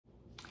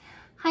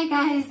Hi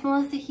guys,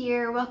 Melissa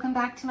here. Welcome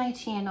back to my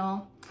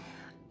channel.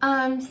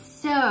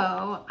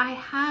 So I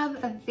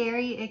have a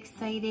very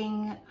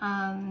exciting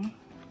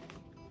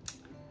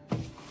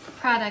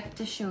product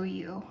to show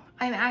you.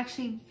 I'm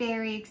actually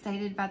very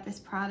excited about this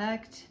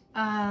product.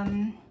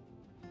 I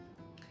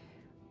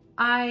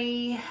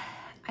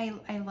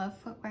love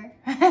footwear,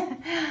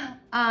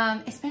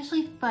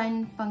 especially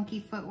fun, funky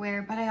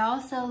footwear, but I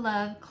also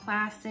love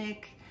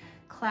classic,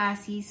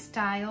 classy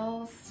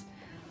styles.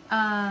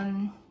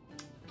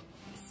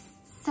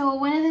 So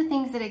one of the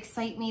things that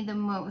excite me the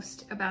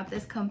most about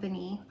this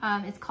company,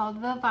 it's called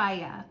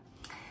Vivaia.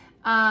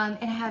 And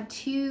I have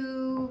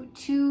two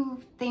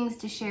things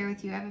to share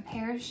with you. I have a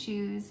pair of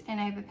shoes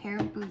and I have a pair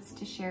of boots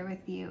to share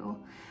with you.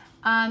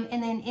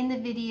 And then in the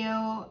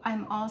video,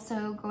 I'm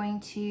also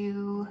going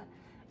to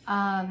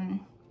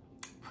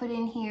put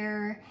in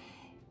here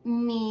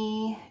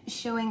me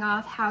showing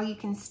off how you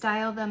can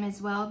style them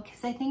as well,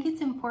 because I think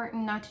it's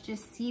important not to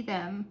just see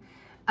them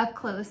up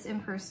close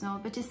and personal,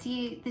 but to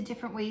see the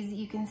different ways that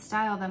you can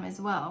style them as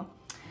well.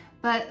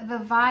 But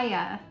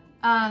Vivaia,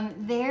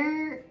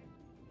 they're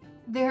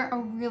a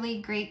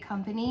really great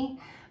company.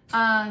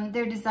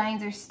 Their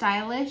designs are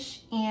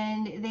stylish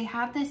and they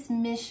have this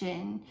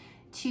mission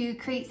to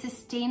create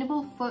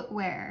sustainable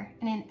footwear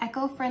in an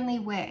eco-friendly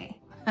way.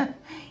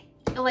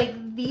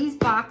 Like, these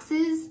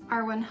boxes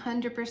are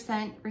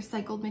 100%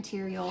 recycled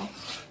material.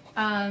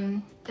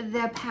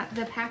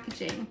 The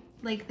packaging,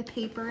 like the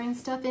paper and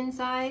stuff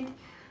inside,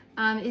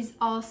 is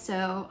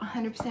also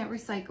 100%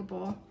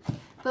 recyclable.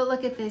 But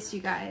look at this,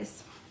 you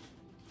guys.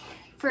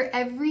 For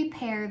every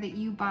pair that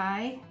you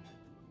buy,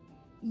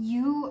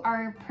 you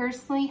are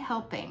personally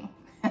helping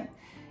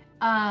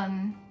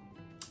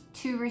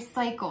to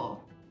recycle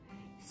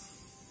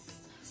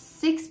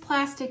 6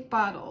 plastic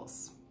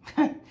bottles.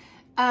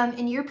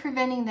 And you're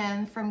preventing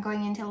them from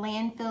going into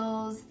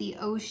landfills, the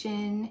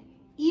ocean,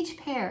 each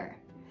pair.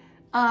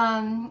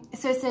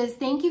 So it says,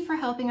 thank you for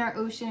helping our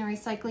ocean and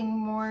recycling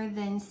more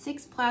than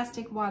 6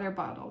 plastic water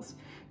bottles,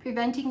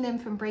 preventing them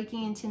from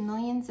breaking into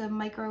millions of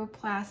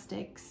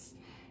microplastics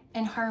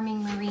and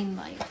harming marine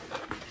life.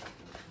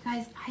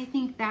 Guys, I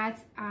think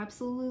that's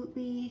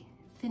absolutely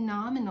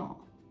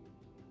phenomenal.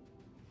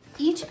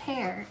 Each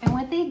pair, and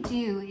what they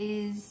do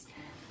is,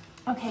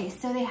 okay,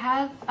 so they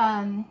have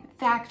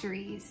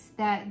factories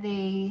that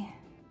they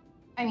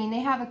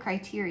have a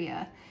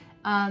criteria.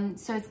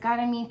 So it's got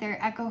to meet their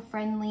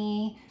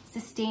eco-friendly,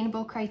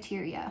 sustainable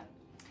criteria.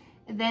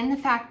 Then the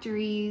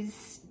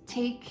factories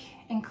take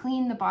and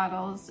clean the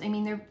bottles. I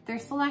mean, they're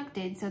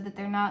selected so that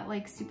they're not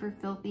like super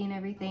filthy and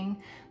everything,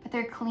 but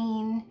they're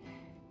clean.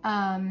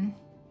 And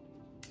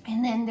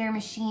then their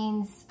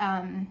machines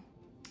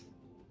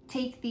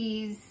take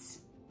these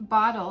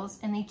bottles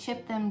and they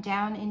chip them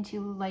down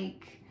into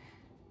like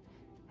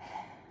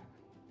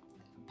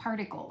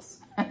particles.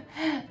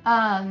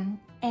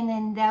 And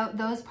then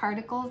those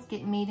particles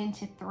get made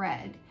into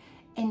thread,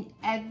 and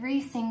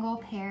every single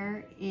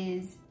pair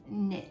is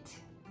knit.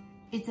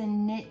 It's a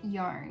knit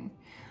yarn.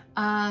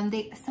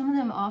 Some of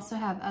them also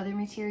have other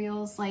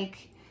materials,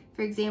 like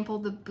for example,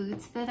 the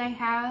boots that I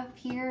have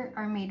here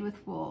are made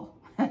with wool,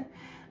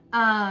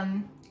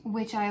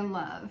 which I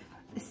love.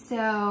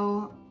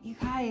 So you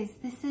guys,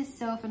 this is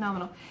so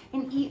phenomenal.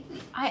 And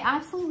I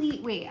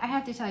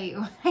have to tell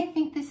you, I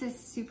think this is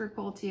super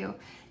cool too.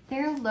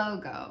 Their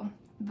logo,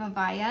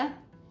 Vivaia,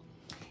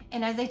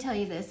 and as I tell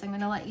you this, I'm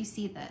gonna let you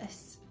see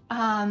this.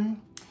 The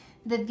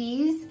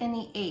V's and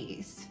the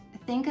A's,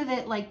 think of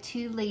it like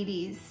two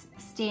ladies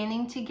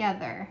standing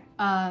together,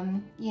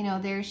 you know,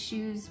 their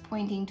shoes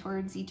pointing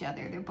towards each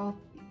other. They're both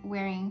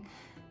wearing,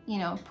 you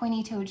know,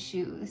 pointy-toed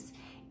shoes.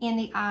 And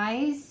the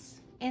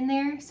I's in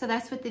there, so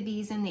that's what the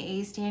V's and the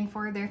A's stand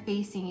for. They're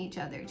facing each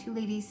other, two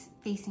ladies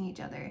facing each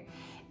other.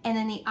 And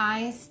then the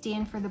I's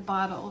stand for the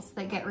bottles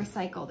that get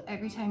recycled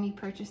every time you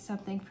purchase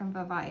something from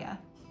Vivaia.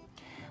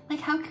 Like,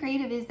 how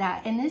creative is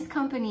that? And this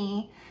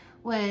company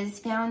was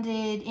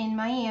founded in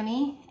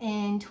Miami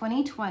in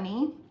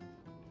 2020.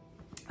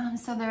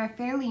 So they're a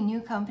fairly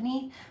new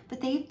company,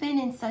 but they've been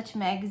in such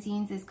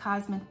magazines as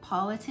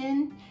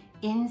Cosmopolitan,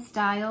 In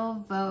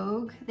Style,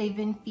 Vogue. They've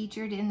been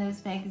featured in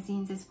those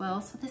magazines as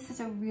well. So this is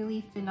a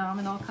really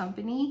phenomenal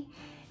company,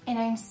 and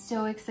I'm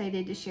so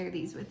excited to share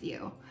these with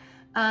you.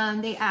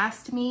 They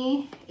asked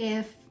me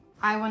if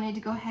I wanted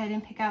to go ahead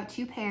and pick out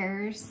 2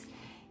 pairs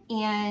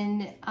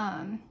and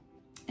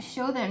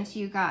show them to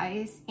you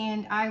guys,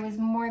 and I was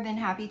more than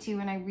happy to.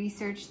 When I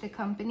researched the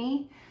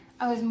company,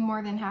 I was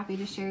more than happy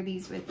to share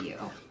these with you,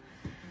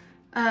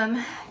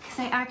 because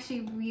I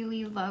actually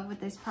really love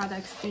what this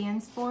product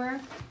stands for.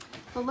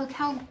 But look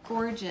how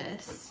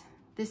gorgeous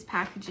this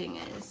packaging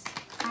is.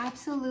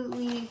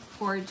 Absolutely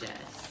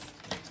gorgeous.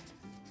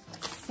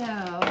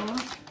 So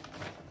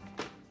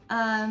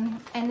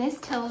and this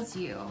tells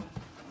you,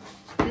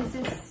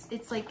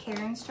 it's like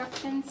care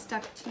instructions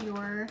stuck to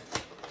your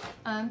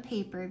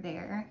paper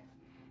there.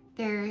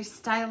 They're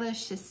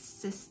stylish,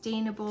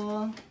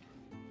 sustainable.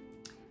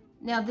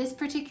 Now this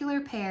particular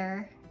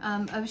pair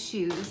of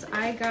shoes,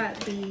 I got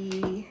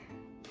the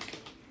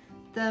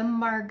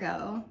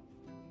Margot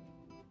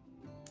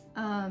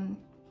And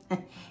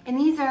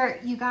these are,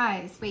 you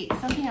guys, wait,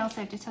 something else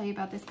I have to tell you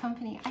about this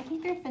company. I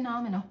think they're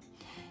phenomenal.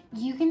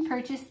 You can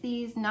purchase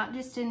these not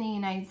just in the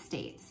United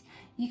States.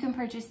 You can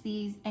purchase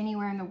these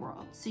anywhere in the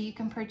world. So you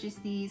can purchase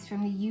these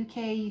from the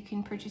UK, you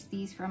can purchase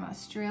these from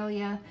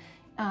Australia,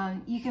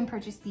 you can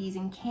purchase these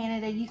in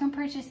Canada, you can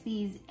purchase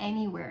these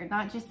anywhere,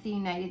 not just the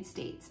United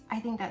States. I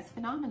think that's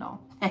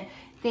phenomenal.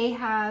 They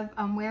have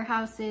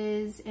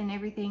warehouses and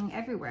everything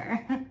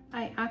everywhere.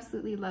 I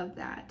absolutely love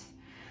that.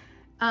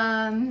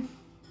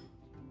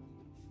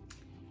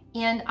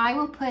 And I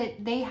will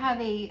put, they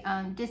have a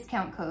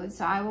discount code,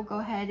 so I will go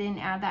ahead and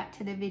add that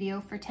to the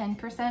video for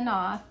 10%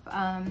 off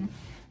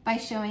by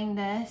showing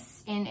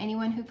this. And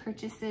anyone who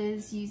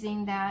purchases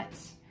using that,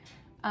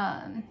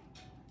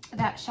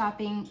 that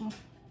shopping,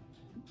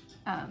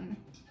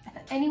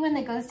 anyone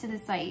that goes to the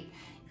site,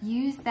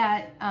 use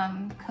that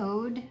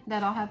code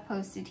that I'll have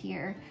posted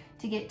here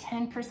to get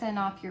 10%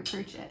 off your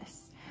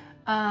purchase.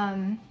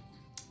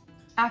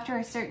 After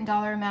a certain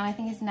dollar amount, I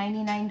think it's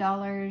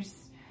 $99,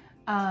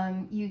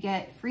 you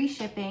get free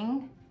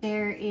shipping.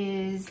 There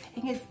is, I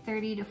think it's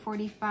 30 to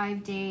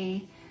 45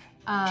 day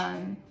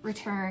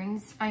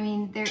returns. I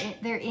mean,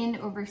 they're in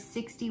over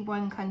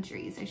 61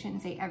 countries. I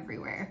shouldn't say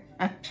everywhere.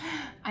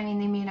 I mean,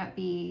 they may not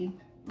be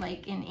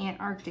like in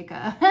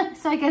Antarctica,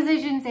 so I guess I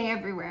shouldn't say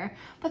everywhere,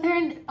 but they're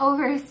in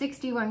over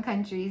 61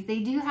 countries. They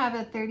do have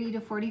a 30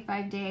 to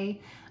 45 day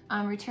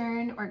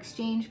return or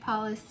exchange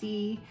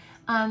policy.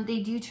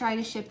 They do try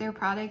to ship their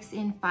products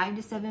in 5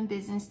 to 7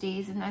 business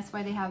days, and that's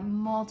why they have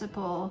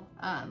multiple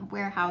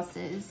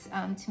warehouses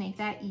to make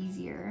that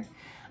easier.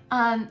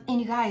 And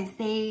you guys,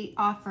 they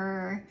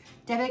offer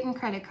debit and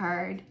credit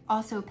card,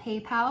 also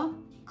PayPal,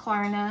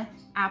 Klarna,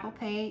 Apple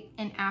Pay,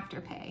 and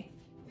Afterpay.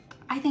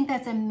 I think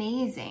that's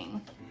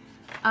amazing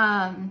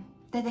that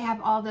they have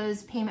all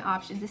those payment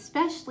options,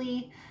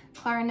 especially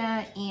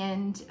Klarna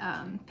and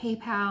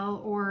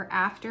PayPal or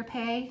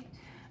Afterpay.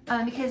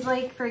 Because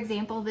like, for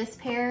example, this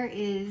pair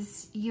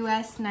is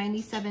US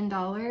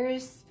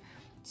 $97.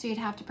 So you'd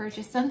have to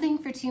purchase something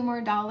for $2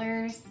 more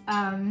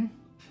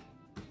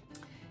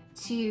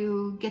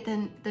to get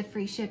the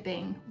free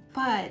shipping.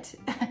 But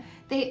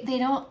they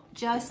don't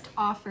just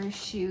offer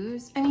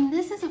shoes. I mean,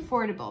 this is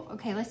affordable.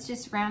 Okay, let's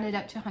just round it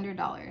up to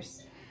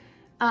 $100.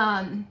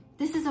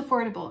 This is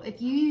affordable.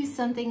 If you use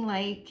something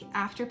like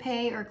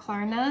Afterpay or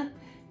Klarna,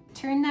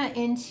 turn that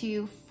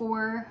into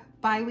 4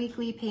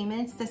 bi-weekly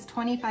payments. That's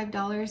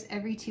 $25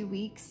 every 2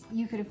 weeks.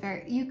 You could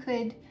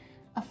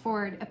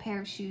afford a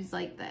pair of shoes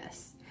like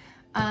this.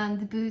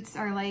 The boots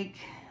are like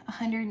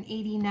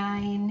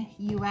 $189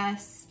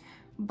 US,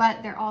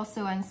 but they're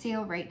also on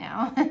sale right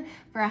now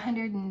for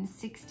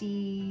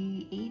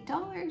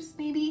 $168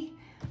 maybe.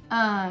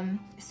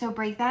 So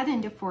break that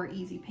into 4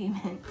 easy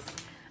payments.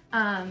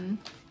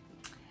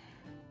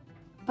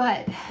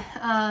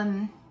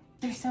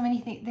 There's so many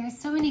things, there's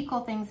so many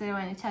cool things that I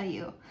want to tell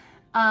you.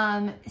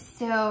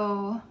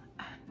 So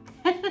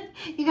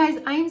you guys,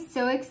 I'm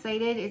so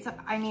excited.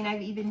 I mean,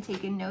 I've even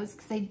taken notes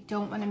because I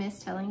don't want to miss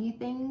telling you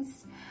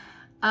things.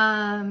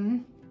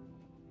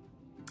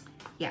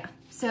 Yeah,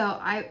 so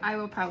I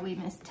will probably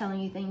miss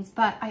telling you things,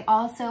 but I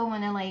also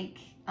want to like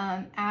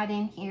add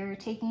in here,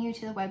 taking you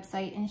to the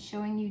website and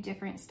showing you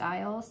different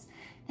styles.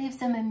 They have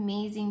some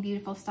amazing,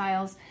 beautiful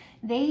styles.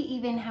 They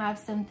even have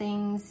some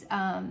things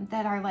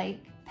that are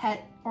like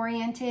pet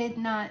oriented,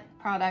 not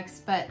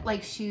products, but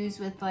like shoes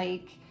with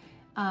like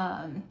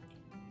a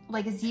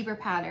zebra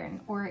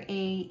pattern or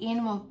a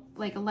animal,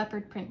 like a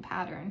leopard print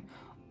pattern,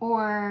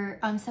 or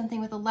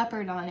something with a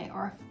leopard on it,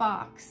 or a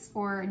fox,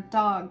 or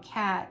dog,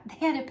 cat. They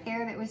had a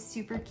pair that was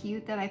super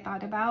cute that I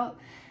thought about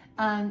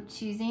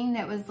choosing,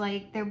 that was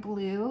like, they're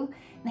blue,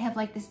 and they have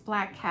like this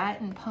black cat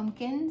and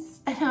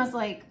pumpkins. And I was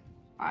like,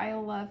 I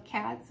love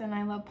cats and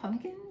I love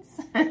pumpkins.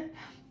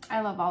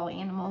 I love all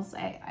animals.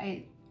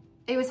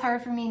 It was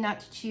hard for me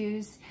not to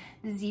choose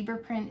the zebra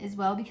print as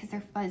well because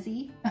they're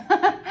fuzzy.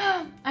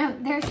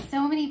 There's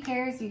so many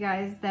pairs, you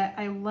guys, that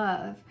I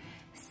love.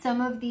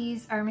 Some of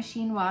these are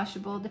machine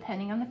washable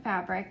depending on the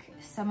fabric.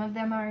 Some of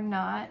them are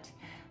not,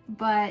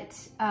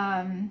 but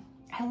I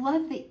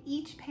love that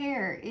each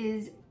pair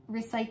is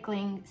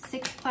recycling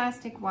 6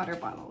 plastic water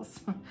bottles.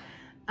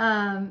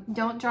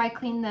 Don't dry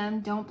clean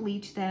them, don't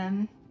bleach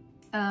them,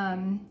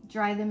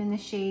 dry them in the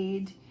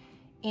shade.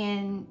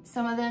 And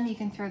some of them you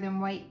can throw them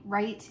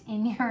right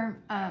in your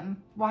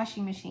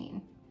washing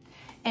machine.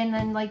 And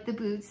then like the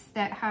boots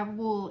that have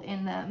wool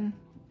in them,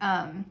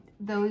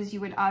 those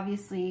you would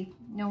obviously,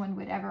 no one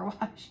would ever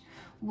wash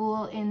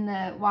wool in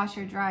the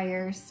washer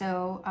dryer.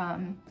 So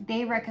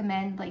they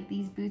recommend, like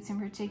these boots in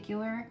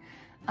particular,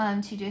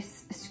 to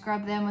just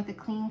scrub them with a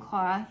clean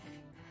cloth,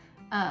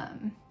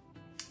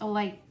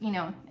 like, you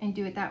know, and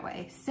do it that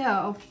way.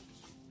 So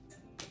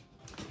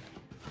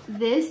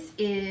this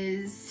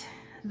is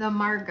the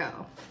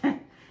Margot.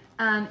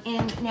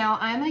 And now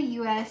I'm a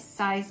US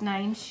size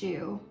 9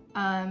 shoe.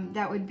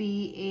 That would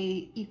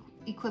be a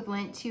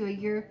equivalent to a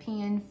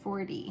European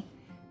 40,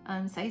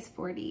 size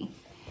 40.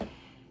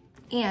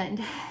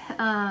 And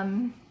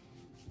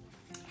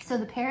so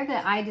the pair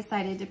that I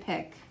decided to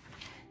pick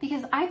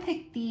because I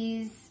picked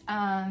these,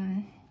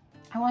 I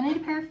wanted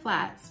a pair of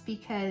flats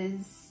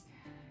because,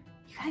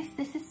 you guys,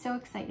 this is so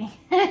exciting.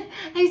 I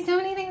have so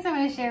many things I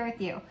want to share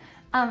with you.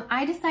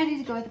 I decided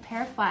to go with a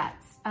pair of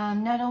flats.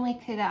 Not only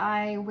could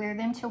I wear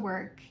them to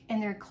work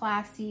and they're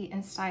classy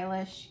and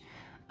stylish,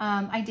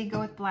 I did go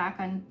with black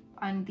on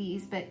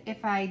these, but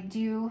if I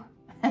do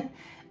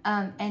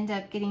end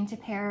up getting to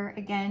pair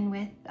again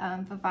with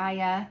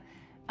Vivaia,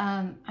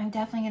 I'm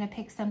definitely going to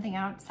pick something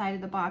outside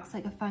of the box,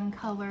 like a fun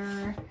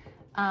color,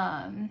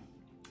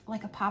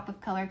 like a pop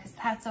of color, because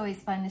that's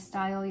always fun to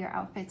style your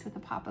outfits with a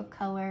pop of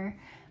color.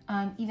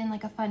 Even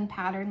like a fun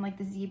pattern like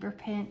the zebra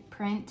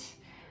print,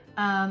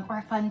 or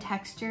a fun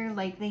texture,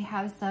 like they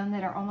have some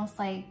that are almost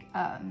like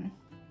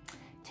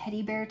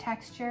teddy bear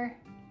texture.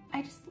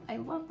 I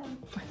love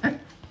them.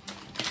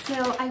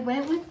 So I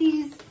went with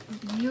these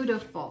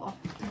beautiful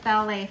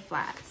ballet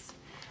flats.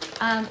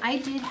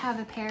 I did have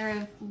a pair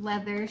of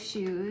leather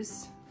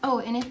shoes. Oh,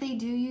 and if they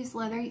do use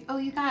leather, oh,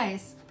 you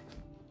guys,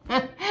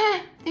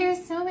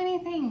 there's so many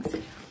things.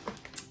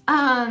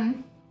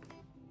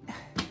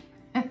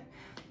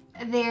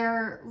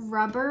 Their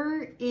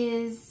rubber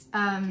is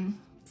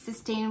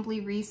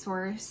sustainably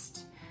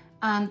resourced.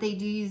 They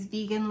do use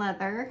vegan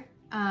leather,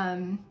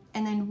 and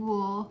then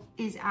wool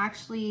is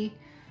actually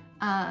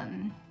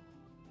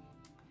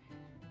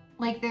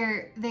like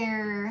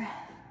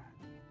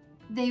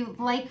they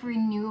like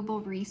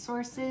renewable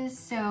resources,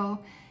 so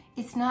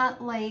it's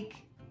not like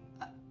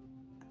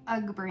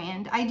UGG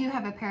brand. I do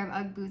have a pair of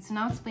UGG boots, and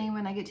I'll explain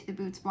when I get to the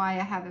boots why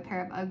I have a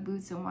pair of UGG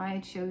boots and why I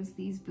chose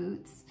these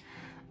boots.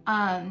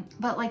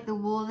 But like the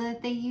wool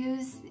that they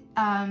use,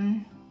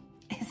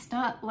 it's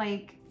not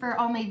like for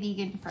all my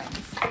vegan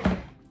friends.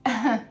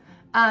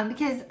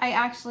 Because I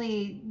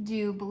actually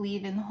do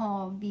believe in the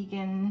whole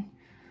vegan,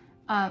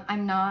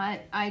 I'm not,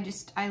 I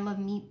love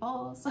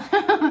meatballs.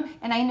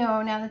 And I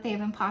know now that they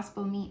have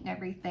Impossible meat and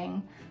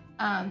everything,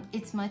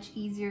 it's much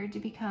easier to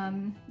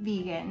become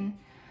vegan.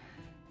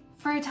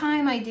 For a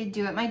time I did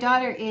do it. My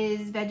daughter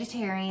is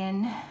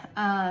vegetarian,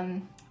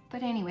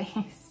 but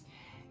anyways,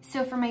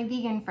 so for my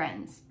vegan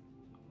friends,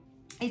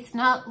 it's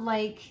not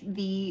like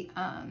the,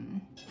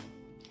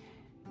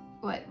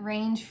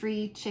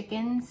 range-free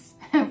chickens,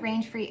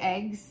 range-free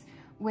eggs,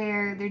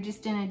 where they're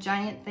just in a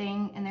giant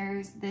thing and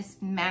there's this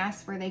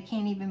mass where they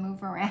can't even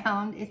move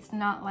around. It's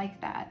not like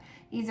that.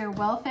 These are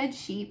well-fed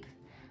sheep.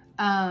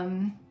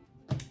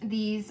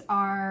 These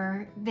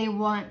are, they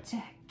want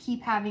to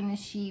keep having the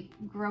sheep,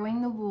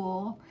 growing the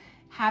wool,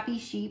 happy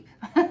sheep.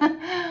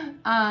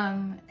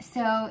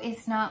 So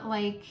it's not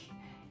like,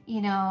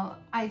 you know,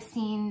 I've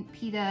seen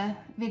PETA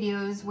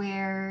videos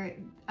where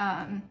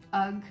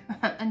UGG,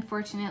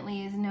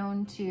 unfortunately, is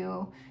known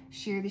to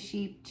shear the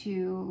sheep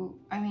to,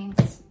 I mean,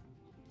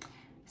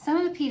 some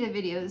of the PETA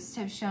videos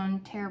have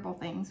shown terrible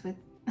things with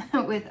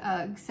with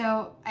UGG.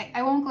 So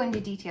I won't go into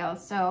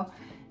details. So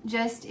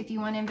just if you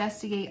want to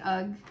investigate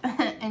UGG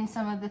and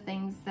some of the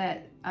things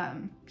that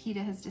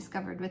PETA has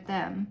discovered with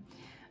them,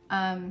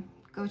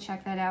 go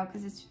check that out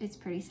because it's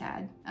pretty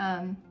sad.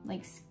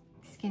 Like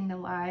skinned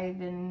alive,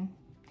 and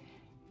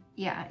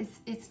yeah,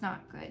 it's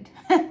not good.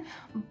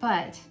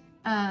 But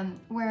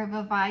where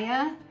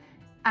Vivaia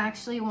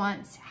actually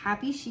wants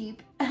happy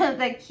sheep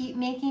that keep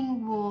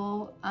making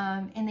wool,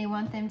 and they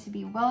want them to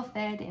be well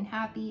fed and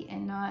happy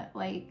and not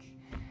like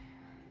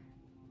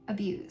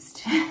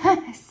abused.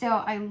 So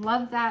I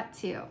love that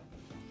too.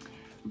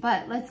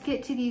 But let's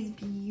get to these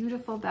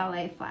beautiful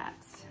ballet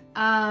flats.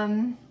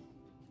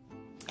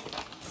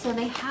 So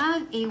they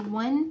have a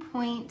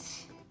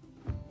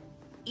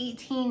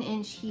 1.18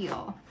 inch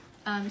heel.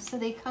 So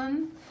they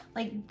come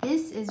like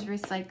this is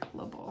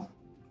recyclable.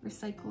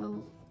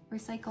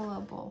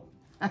 Recyclable.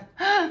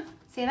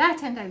 Say that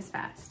 10 times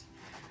fast.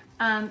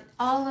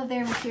 All of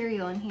their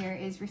material in here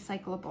is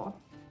recyclable.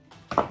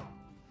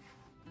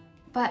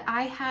 But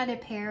I had a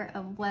pair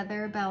of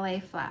leather ballet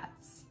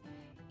flats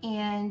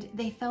and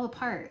they fell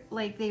apart.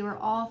 Like they were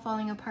all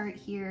falling apart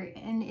here,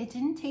 and it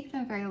didn't take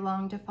them very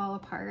long to fall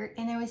apart.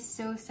 And I was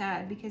so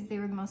sad because they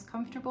were the most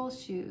comfortable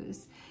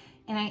shoes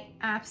and I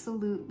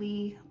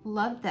absolutely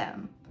love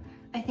them.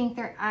 I think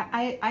they're,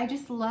 I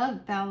just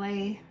love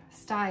ballet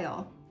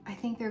style. I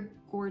think they're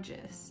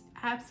gorgeous,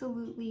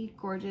 absolutely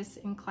gorgeous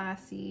and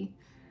classy.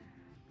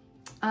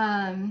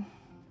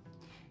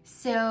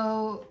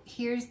 So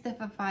here's the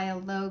Vivaia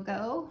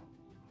logo,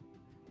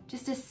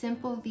 just a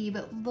simple V,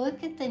 but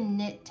look at the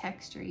knit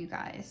texture, you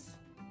guys.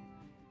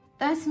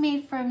 That's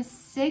made from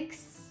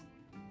 6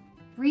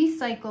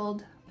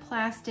 recycled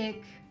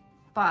plastic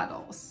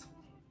bottles.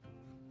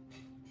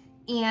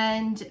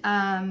 And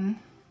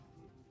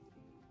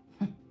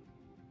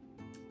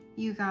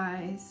you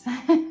guys,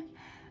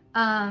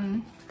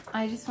 I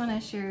just want to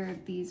share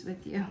these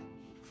with you.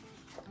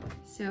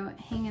 So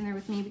hang in there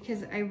with me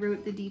because I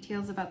wrote the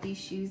details about these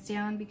shoes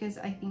down because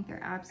I think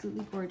they're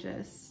absolutely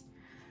gorgeous.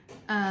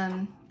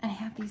 I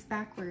have these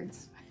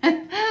backwards.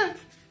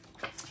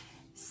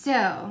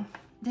 So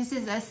this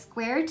is a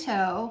square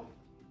toe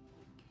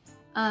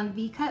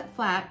V-cut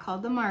flat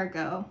called the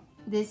Margot.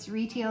 This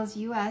retails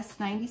US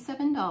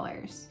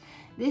 $97.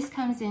 This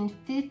comes in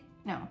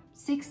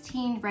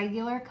 16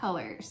 regular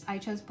colors. I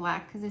chose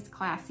black because it's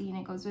classy and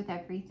it goes with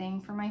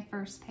everything for my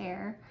first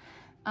pair.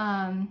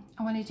 I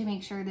wanted to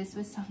make sure this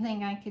was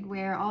something I could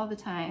wear all the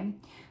time.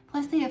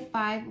 Plus they have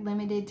 5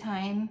 limited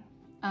time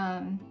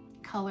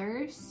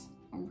colors,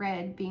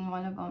 red being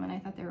one of them, and I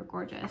thought they were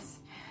gorgeous.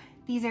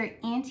 These are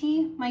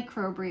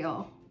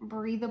antimicrobial,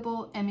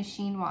 breathable, and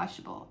machine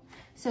washable.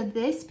 So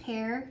this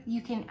pair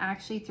you can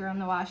actually throw in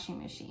the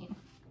washing machine.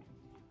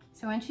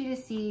 So I want you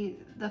to see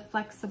the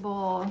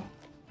flexible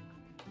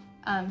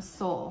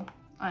sole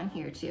on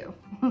here too.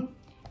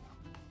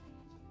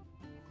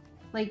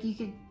 Like you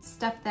could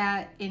stuff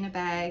that in a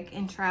bag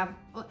and travel.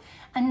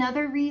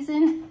 Another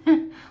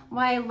reason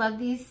why I love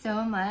these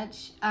so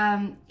much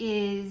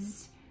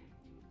is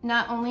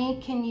not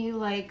only can you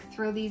like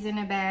throw these in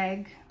a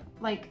bag,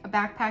 like a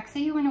backpack,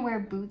 say you want to wear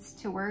boots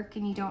to work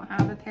and you don't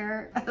have a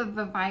pair of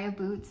Vivaia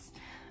boots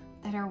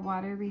that are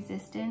water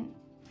resistant,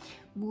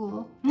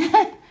 wool,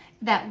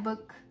 that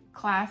look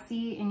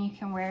classy and you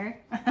can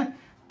wear.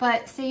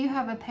 But say you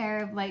have a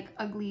pair of like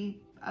ugly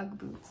Ugg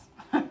boots.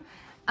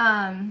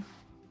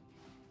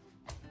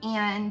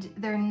 And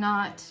they're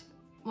not,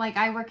 like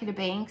I work at a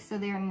bank, so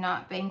they're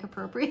not bank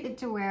appropriate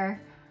to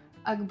wear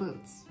Ugg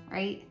boots,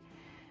 right?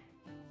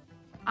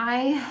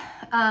 I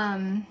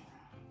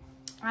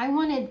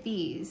wanted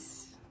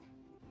these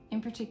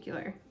in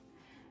particular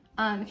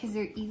because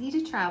they're easy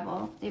to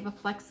travel. They have a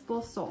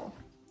flexible sole.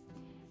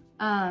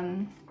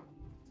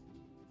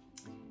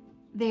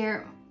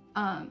 They're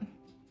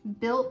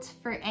built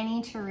for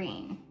any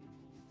terrain.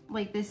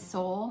 Like this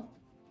sole,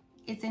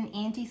 it's an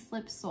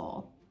anti-slip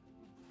sole.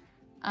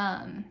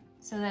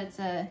 So that's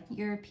a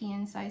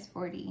European size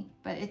 40,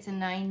 but it's a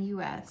 9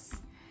 US.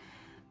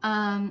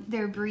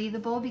 They're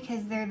breathable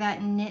because they're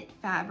that knit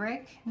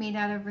fabric made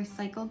out of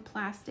recycled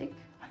plastic.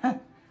 You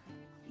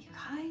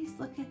guys,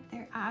 look at,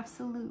 they're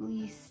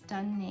absolutely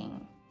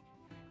stunning.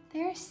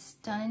 They're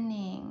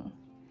stunning.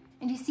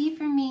 And you see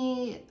for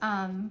me,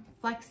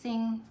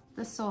 flexing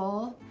the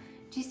sole,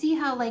 do you see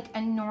how like a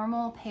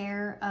normal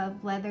pair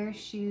of leather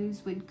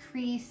shoes would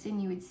crease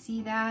and you would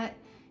see that?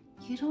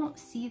 You don't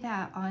see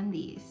that on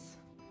these.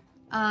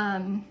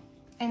 And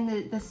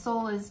the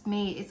sole is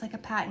made, it's like a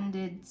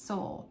patented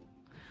sole.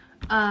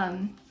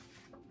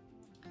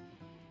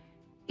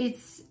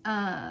 It's,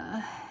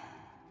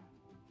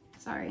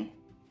 sorry.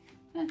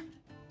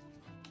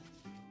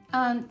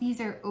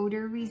 These are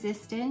odor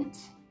resistant.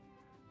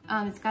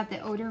 It's got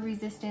the odor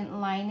resistant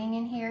lining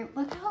in here.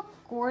 Look how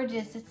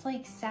gorgeous, it's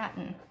like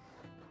satin.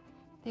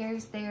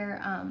 There's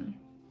their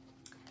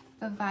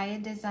Vivaia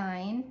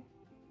design.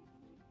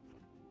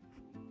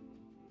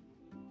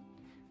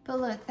 But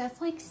look,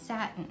 that's like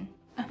satin.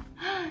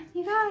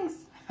 You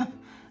guys.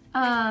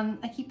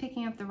 I keep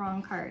picking up the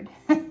wrong card.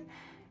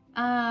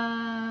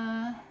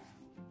 I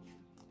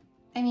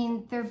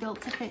mean, they're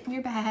built to fit in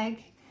your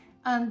bag.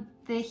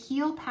 The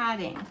heel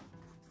padding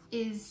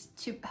is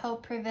to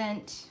help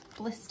prevent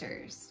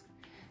blisters.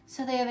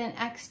 So they have an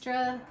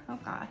extra, oh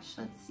gosh,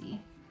 let's see.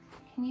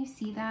 Can you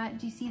see that?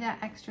 Do you see that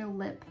extra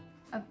lip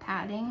of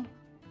padding?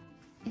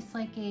 It's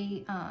like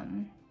a,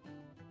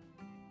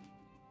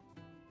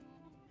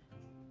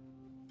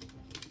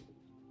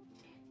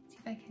 see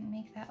if I can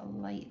make that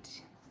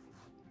light.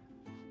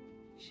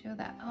 Show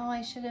that. Oh,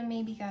 I should have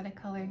maybe got a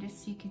color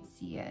just so you could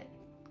see it.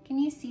 Can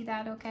you see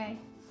that okay?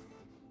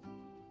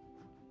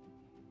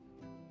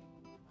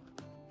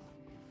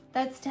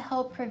 That's to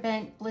help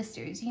prevent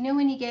blisters. You know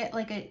when you get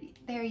like a,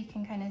 there you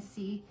can kind of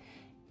see,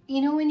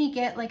 you know when you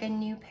get like a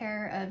new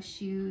pair of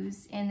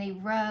shoes and they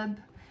rub,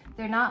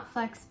 they're not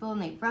flexible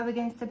and they rub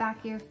against the back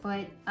of your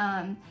foot,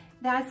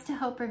 that's to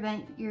help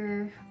prevent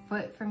your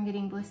foot from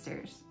getting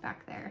blisters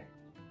back there.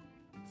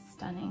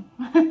 Stunning.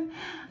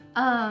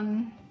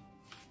 I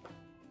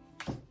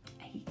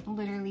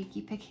literally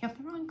keep picking up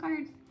the wrong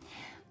card.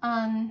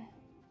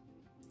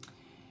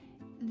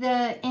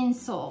 The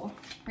insole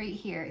right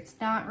here, it's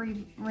not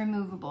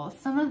removable.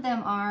 Some of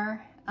them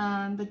are,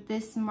 but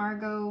this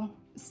Margot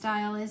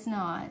style is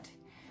not.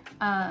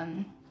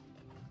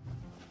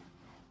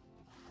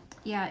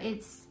 Yeah,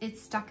 it's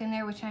stuck in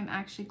there, which I'm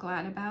actually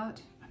glad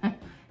about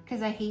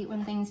because I hate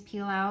when things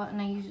peel out.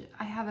 And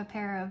I have a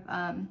pair of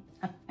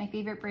my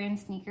favorite brand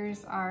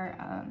sneakers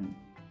are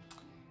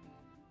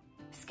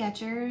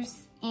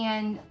Skechers,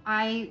 and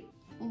I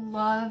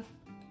love,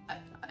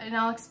 and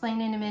I'll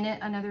explain in a minute,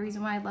 another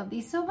reason why I love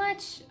these so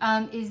much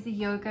is the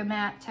yoga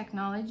mat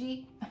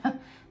technology.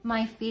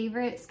 My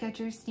favorite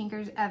Skechers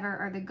sneakers ever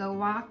are the Go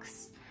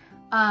Walks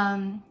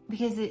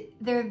because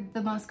they're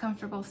the most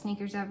comfortable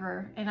sneakers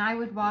ever. And I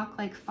would walk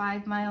like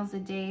 5 miles a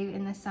day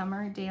in the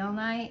summer, day and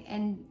night.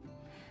 And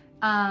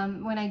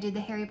when I did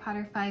the Harry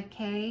Potter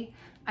 5K,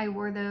 I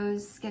wore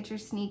those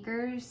Skechers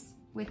sneakers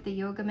with the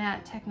yoga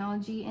mat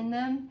technology in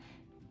them.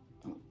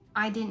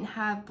 I didn't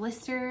have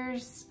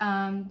blisters.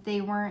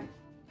 They weren't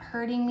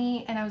hurting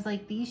me, and I was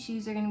like, these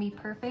shoes are gonna be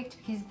perfect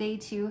because they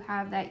too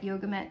have that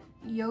yoga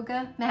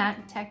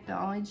mat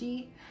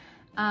technology.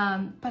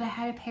 But I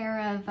had a pair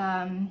of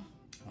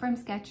from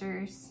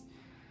Skechers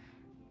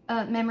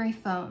memory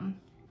foam,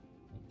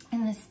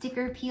 and the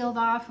sticker peeled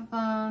off of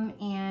them,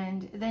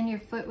 and then your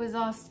foot was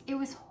all, it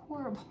was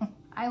horrible.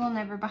 I will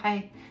never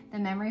buy the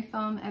memory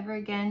foam ever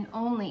again,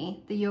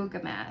 only the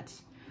yoga mat.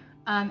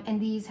 And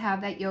these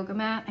have that yoga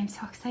mat. I'm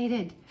so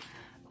excited.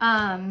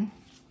 I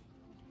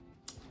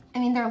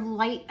mean, they're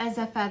light as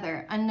a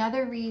feather.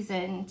 Another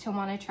reason to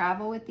want to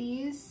travel with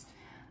these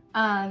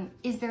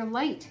is they're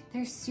light.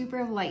 They're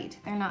super light.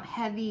 They're not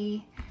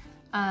heavy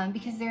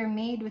because they're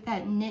made with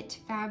that knit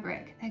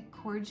fabric, that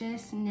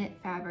gorgeous knit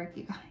fabric,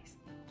 you guys.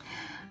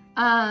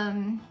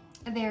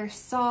 They're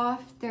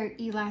soft, they're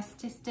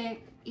elastic,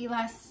 they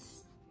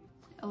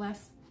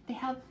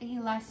have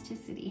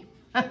elasticity.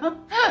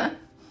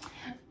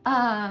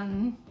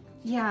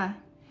 Yeah,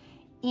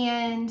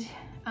 and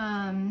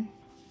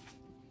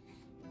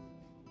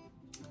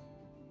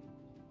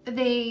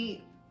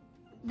they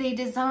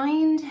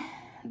designed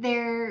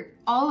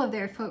all of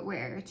their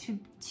footwear to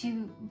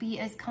be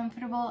as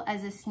comfortable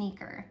as a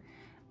sneaker.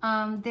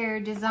 They're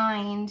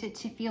designed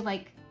to feel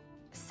like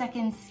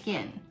second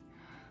skin.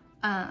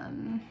 I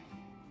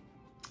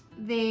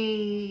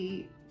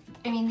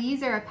mean,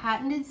 these are a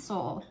patented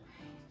sole.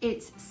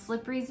 It's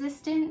slip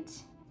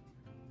resistant.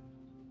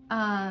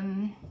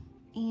 And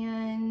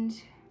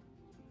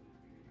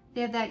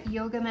they have that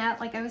yoga mat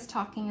like I was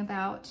talking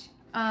about,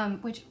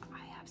 which I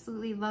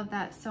absolutely love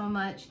that so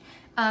much.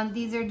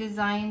 These are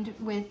designed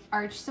with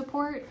arch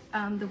support,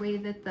 the way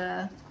that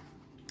the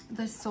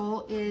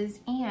sole is.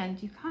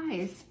 And you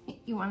guys,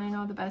 you want to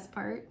know the best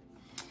part?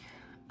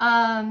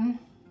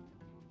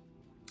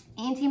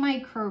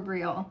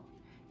 Antimicrobial,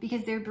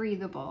 because they're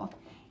breathable,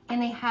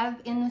 and they have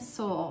in the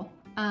sole,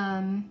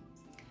 and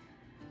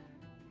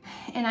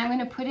I'm going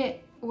to put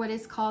it what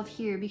is called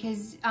here,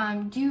 because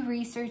do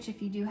research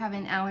if you do have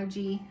an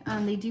allergy.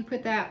 They do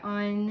put that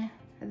on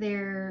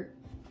their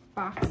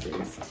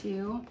boxes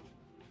too.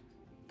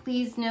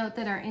 Please note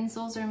that our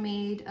insoles are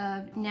made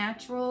of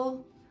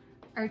natural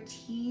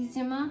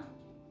artemisia,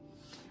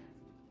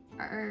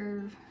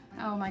 or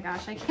oh my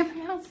gosh, I can't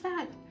pronounce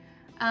that.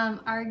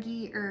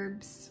 Algae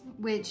herbs,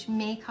 which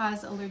may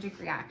cause allergic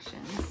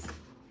reactions.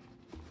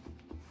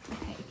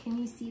 Okay, can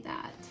you see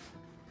that?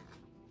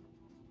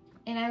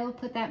 And I will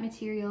put that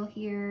material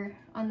here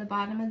on the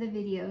bottom of the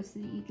video so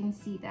that you can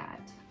see that.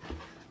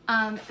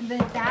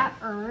 That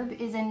herb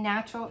is a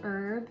natural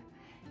herb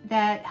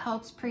that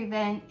helps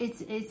prevent,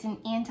 it's an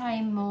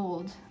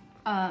anti-mold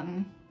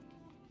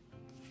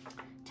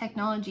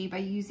technology by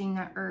using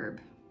that herb,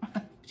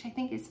 which I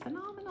think is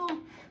phenomenal.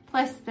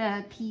 Plus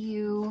the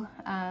PU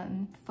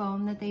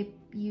foam that they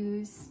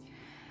use.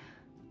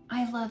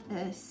 I love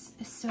this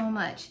so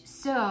much.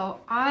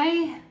 So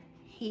I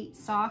hate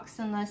socks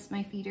unless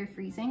my feet are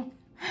freezing.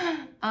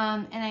 And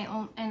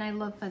I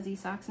love fuzzy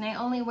socks, and I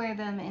only wear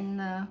them in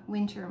the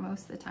winter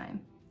most of the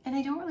time. And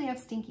I don't really have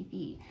stinky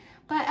feet,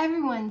 but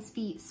everyone's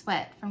feet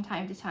sweat from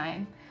time to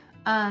time.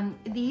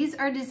 These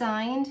are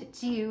designed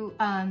to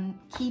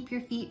keep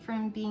your feet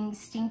from being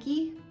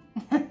stinky.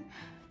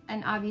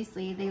 And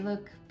obviously they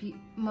look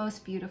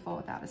most beautiful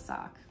without a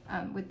sock.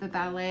 With the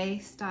ballet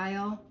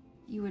style,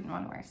 you wouldn't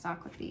want to wear a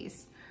sock with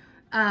these.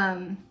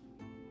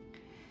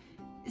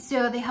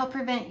 So they help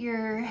prevent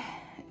your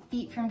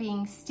feet from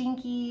being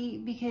stinky,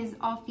 because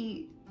all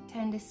feet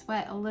tend to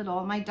sweat a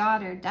little. My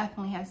daughter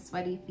definitely has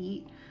sweaty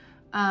feet,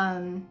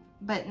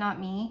 but not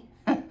me.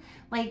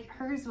 Like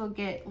hers will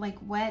get like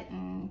wet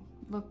and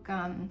look,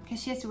 cause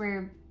she has to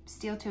wear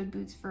steel-toed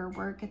boots for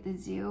work at the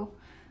zoo.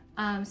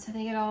 So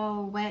they get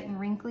all wet and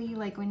wrinkly,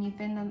 like when you've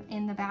been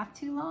in the bath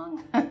too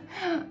long.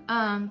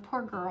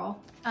 Poor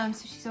girl.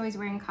 So she's always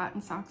wearing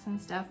cotton socks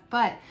and stuff,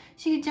 but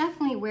she could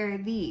definitely wear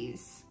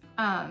these.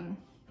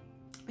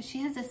 But she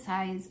has a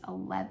size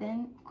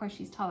 11. Of course,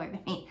 she's taller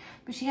than me,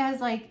 but she has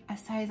like a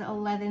size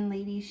 11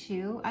 lady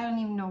shoe. I don't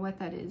even know what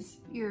that is,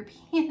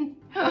 European.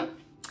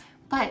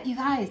 But you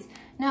guys,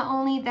 not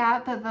only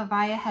that, but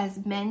Vivaia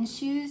has men's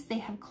shoes. They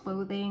have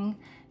clothing.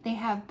 They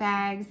have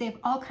bags, they have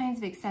all kinds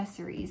of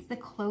accessories. The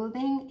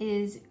clothing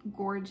is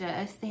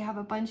gorgeous. They have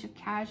a bunch of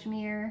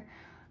cashmere.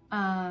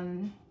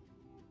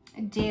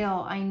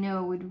 Dale, I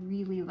know, would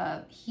really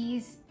love.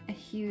 He's a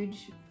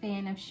huge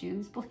fan of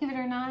shoes, believe it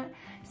or not.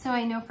 So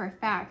I know for a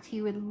fact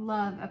he would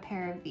love a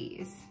pair of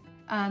these.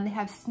 They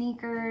have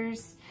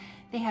sneakers,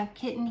 they have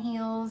kitten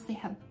heels, they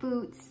have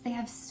boots, they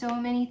have so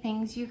many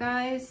things, you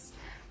guys.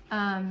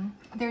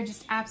 They're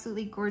just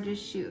absolutely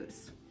gorgeous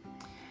shoes.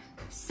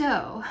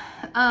 So,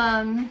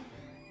 yeah,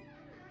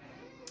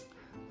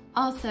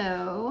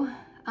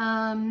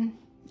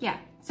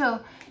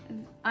 so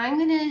I'm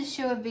gonna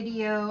show a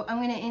video, I'm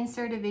gonna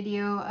insert a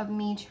video of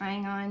me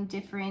trying on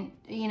different,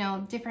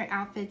 different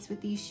outfits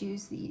with these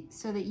shoes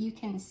so that you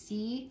can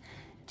see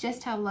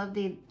just how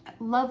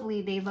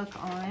lovely they look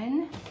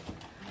on.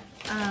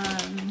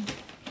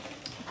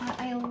 But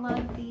I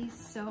love these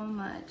so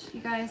much.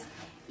 You guys,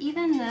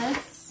 even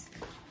this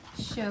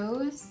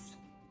shows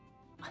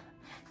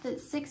that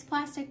 6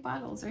 plastic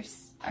bottles are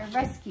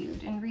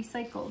rescued and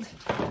recycled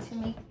to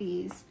make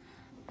these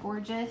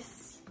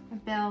gorgeous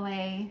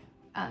ballet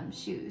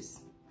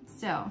shoes.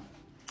 So,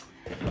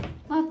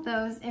 love love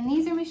those. And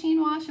these are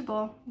machine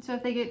washable. So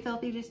if they get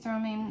filthy, just throw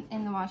them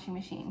in the washing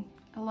machine.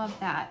 I love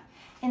that.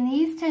 And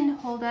these tend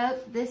to hold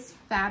up, this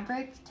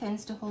fabric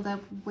tends to hold up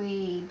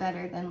way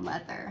better than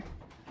leather.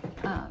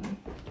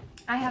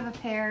 I have a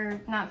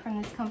pair, not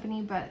from this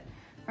company, but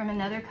from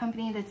another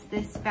company that's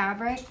this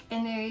fabric,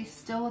 and they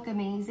still look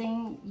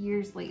amazing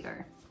years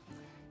later.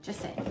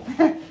 Just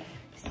saying.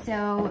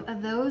 So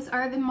those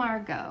are the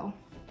Margot.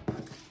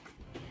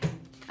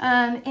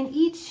 And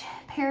each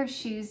pair of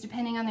shoes,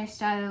 depending on their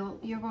style,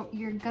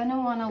 you're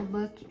gonna wanna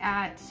look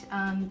at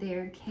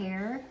their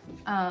care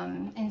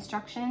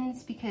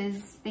instructions,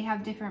 because they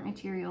have different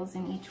materials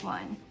in each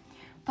one.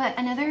 But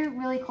another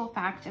really cool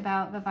fact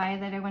about Vivaia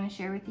that I wanna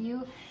share with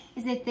you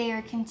is that they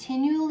are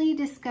continually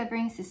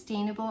discovering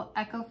sustainable,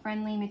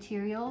 eco-friendly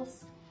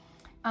materials.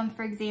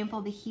 For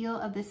example, the heel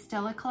of the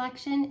Stella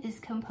collection is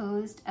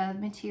composed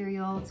of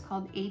materials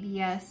called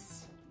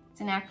ABS.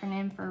 It's an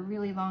acronym for a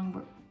really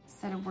long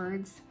set of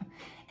words.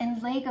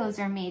 And Legos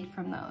are made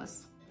from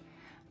those.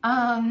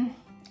 I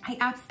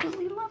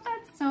absolutely love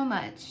that so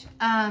much.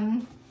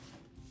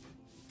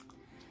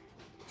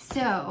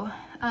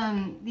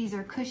 These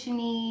are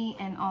cushiony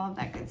and all of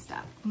that good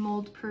stuff.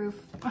 Mold proof.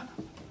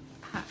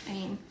 I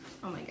mean,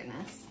 oh my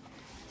goodness.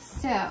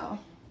 So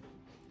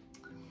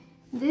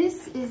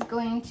this is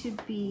going to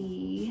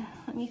be,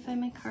 let me find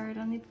my card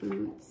on the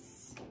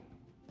boots.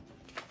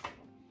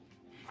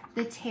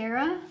 The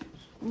Terra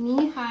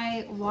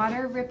knee-high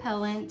water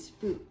repellent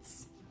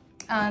boots,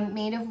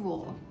 made of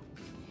wool.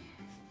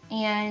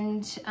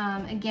 And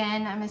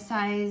again, I'm a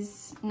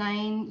size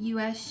 9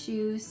 US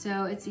shoe,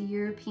 so it's a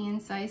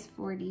European size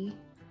 40.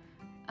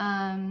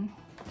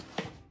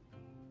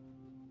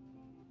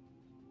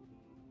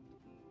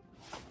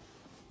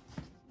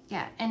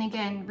 Yeah, and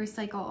again,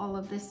 recycle all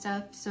of this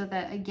stuff so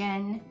that,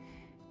 again,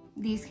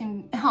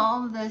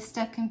 all of the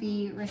stuff can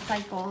be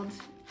recycled,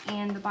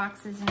 and the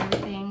boxes and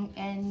everything,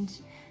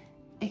 and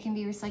it can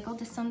be recycled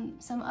to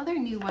some other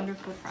new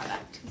wonderful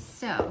product.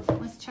 So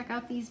let's check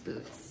out these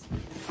boots.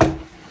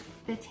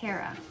 The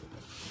Terra.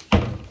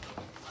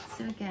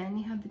 So again,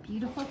 you have the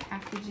beautiful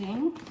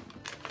packaging.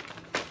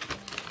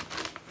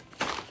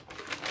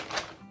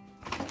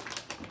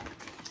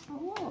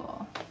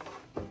 Oh.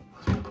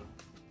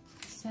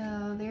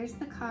 So there's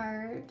the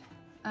card.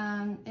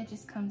 It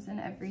just comes in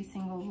every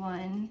single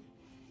one.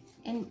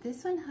 And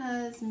this one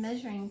has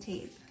measuring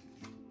tape.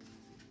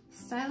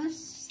 Stylish,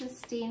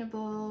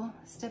 sustainable,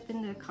 step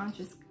into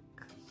conscious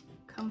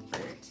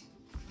comfort.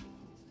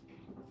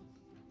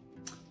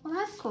 Well,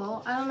 that's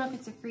cool. I don't know if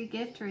it's a free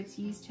gift or it's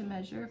used to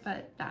measure,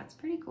 but that's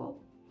pretty cool.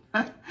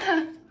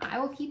 I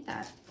will keep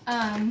that.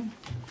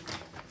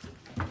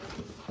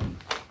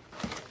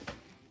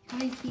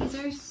 Guys, these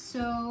are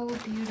so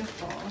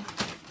beautiful.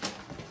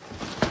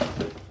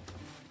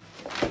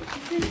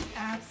 This is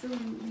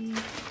absolutely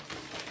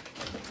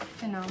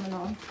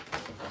phenomenal.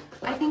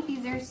 I think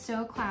these are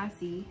so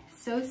classy,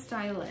 so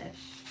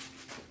stylish.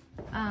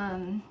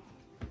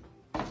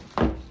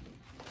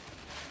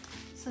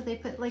 So they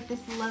put like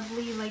this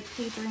lovely like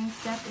tapering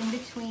stuff in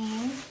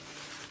between.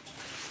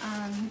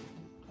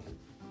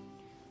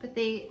 But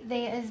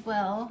they as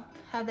well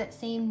have that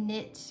same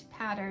knit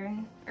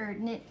pattern or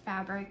knit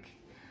fabric.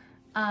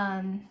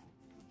 And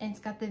it's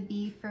got the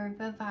V for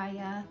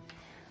Vivaia.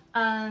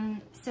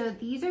 So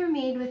these are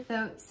made with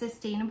the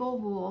sustainable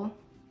wool.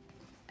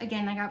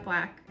 Again, I got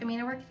black. I mean,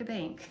 I work at a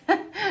bank.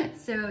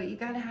 So you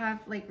gotta have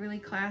like really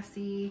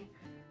classy,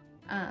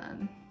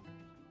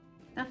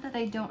 not that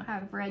I don't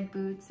have red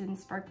boots and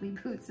sparkly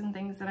boots and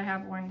things that I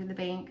have worn to the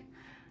bank,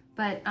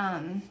 but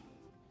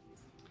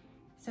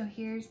so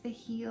here's the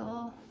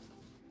heel.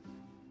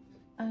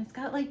 It's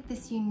got like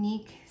this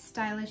unique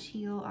stylish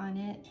heel on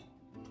it,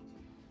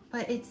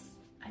 but it's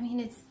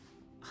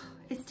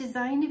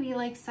designed to be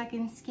like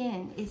second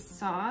skin. It's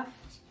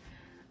soft.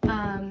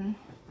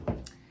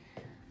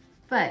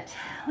 But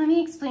let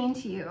me explain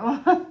to you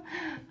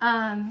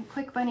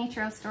quick bunny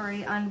trail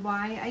story on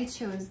why I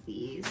chose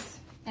these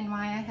and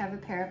why I have a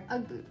pair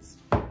of Ugg boots.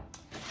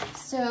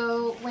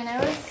 So when I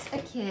was a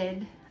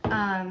kid,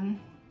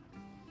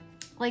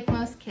 like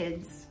most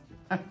kids,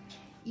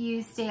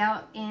 you stay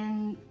out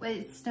in,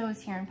 it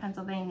snows here in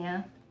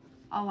Pennsylvania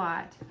a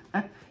lot,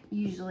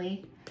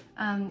 usually.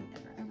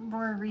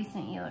 More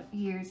recent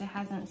years, it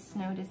hasn't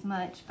snowed as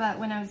much, but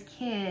when I was a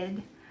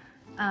kid,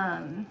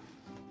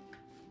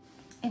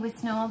 it would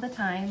snow all the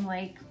time,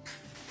 like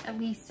at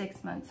least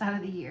 6 months out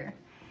of the year.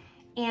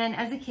 And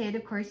as a kid,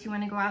 of course, you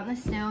want to go out in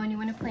the snow and you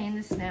want to play in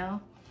the snow.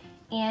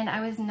 And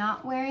I was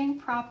not wearing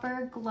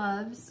proper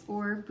gloves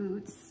or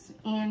boots,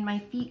 and my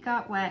feet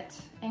got wet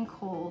and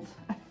cold,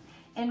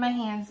 and my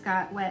hands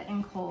got wet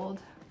and cold,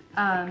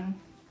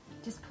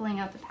 just pulling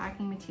out the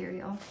packing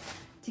material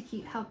to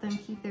help them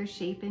keep their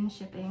shape in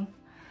shipping.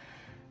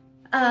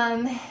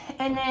 And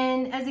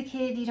then as a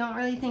kid, you don't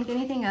really think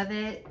anything of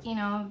it. You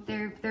know,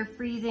 they're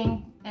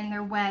freezing and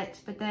they're wet,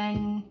 but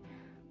then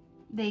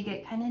they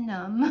get kind of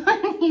numb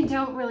and you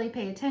don't really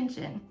pay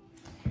attention.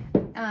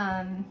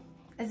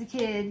 As a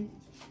kid,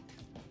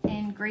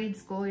 in grade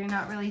school, you're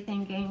not really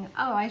thinking,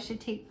 oh, I should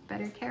take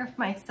better care of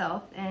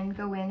myself and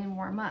go in and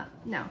warm up.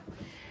 No.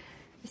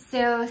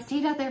 So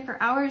stayed out there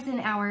for hours and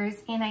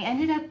hours, and I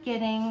ended up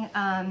getting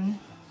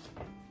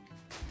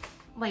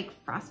like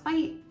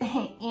frostbite.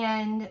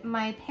 And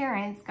my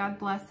parents, God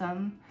bless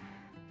them,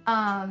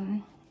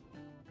 thought,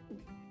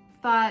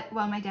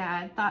 well, my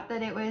dad thought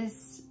that it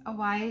was a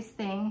wise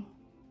thing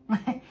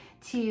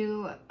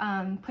to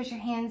put your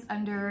hands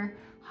under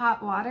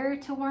hot water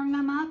to warm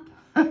them up.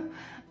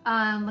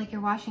 Like you're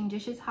washing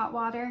dishes, hot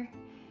water.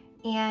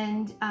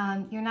 And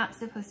you're not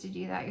supposed to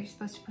do that. You're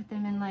supposed to put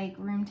them in like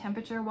room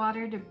temperature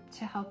water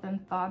to help them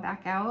thaw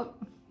back out.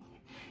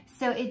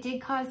 So it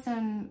did cause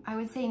some, I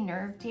would say,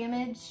 nerve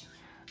damage,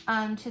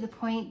 to the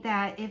point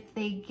that if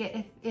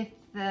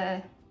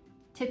the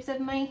tips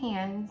of my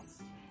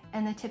hands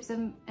and the tips of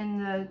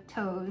and the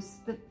toes,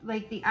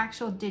 like the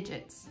actual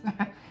digits,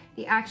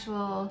 the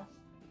actual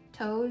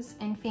toes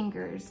and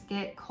fingers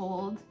get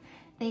cold,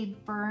 they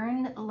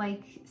burn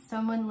like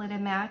someone lit a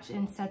match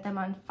and set them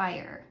on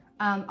fire.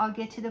 I'll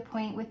get to the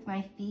point with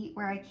my feet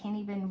where I can't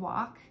even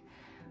walk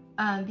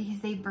because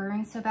they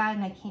burn so bad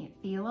and I can't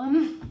feel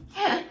them.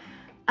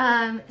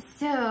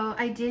 So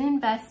I did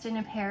invest in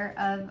a pair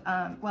of,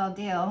 well,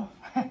 Dale,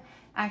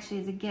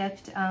 actually as a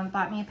gift,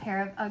 bought me a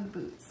pair of Ugg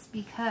boots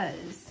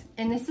because,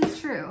 and this is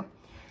true,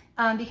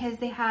 because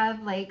they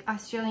have like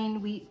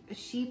Australian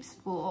sheep's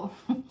wool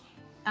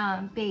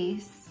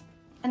base,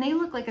 and they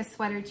look like a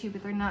sweater too,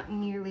 but they're not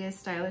nearly as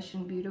stylish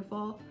and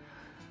beautiful.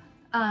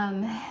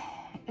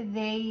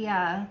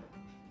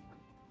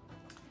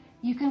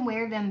 You can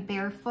wear them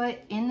barefoot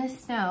in the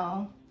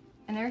snow,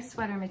 and they're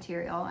sweater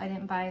material. I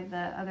didn't buy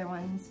the other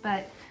ones,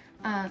 but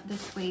the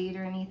suede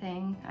or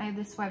anything. I have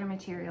the sweater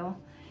material,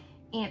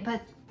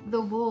 but the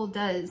wool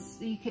does.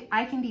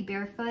 I can be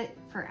barefoot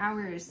for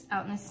hours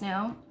out in the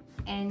snow,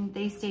 and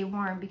they stay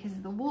warm because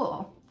of the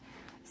wool.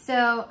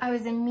 So I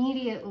was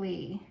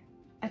immediately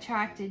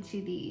attracted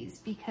to these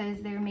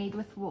because they're made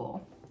with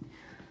wool.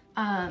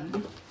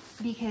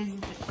 Because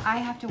I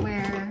have to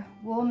wear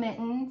wool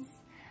mittens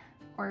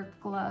or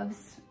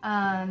gloves.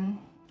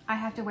 I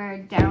have to wear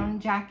a down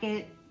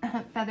jacket,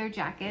 feather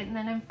jacket, and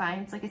then I'm fine.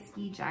 It's like a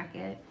ski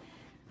jacket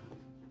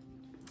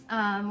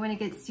when it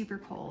gets super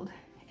cold.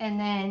 And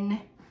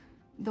then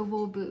the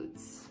wool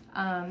boots.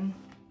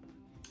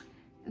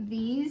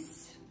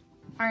 These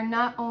are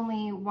not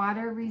only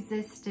water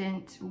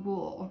resistant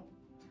wool,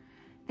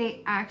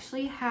 they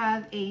actually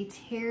have a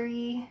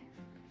terry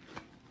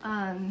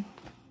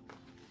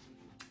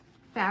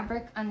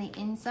fabric on the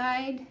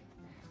inside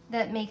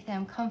that make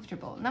them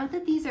comfortable. Not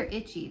that these are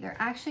itchy, they're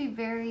actually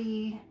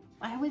very,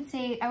 I would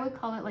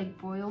call it like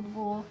boiled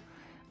wool.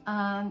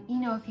 You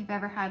know, if you've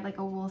ever had like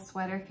a wool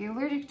sweater, if you're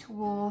allergic to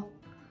wool,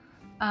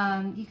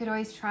 you could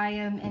always try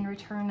them and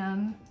return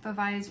them.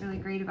 Vivaia is really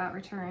great about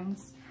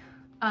returns.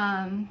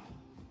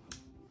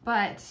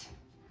 But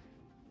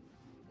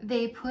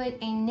they put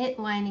a knit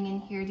lining in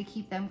here to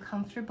keep them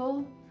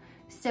comfortable.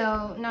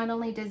 So not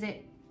only does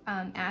it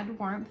add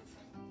warmth,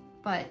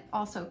 but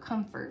also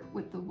comfort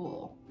with the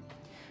wool.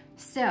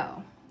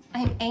 So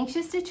I'm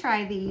anxious to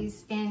try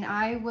these, and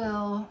I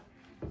will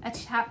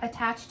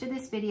attach to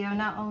this video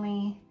not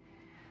only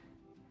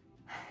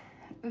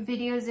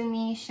videos of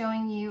me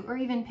showing you, or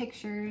even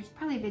pictures,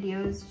 probably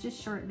videos,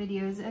 just short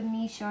videos of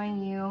me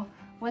showing you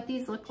what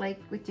these look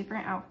like with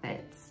different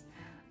outfits.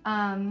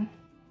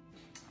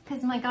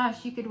 Because my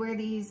gosh, you could wear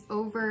these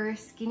over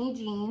skinny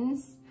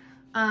jeans,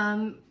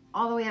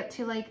 all the way up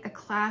to like a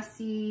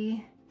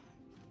classy,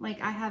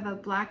 like I have a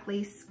black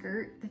lace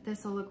skirt that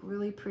this will look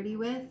really pretty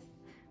with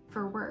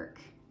for work.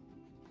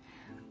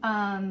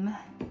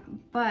 But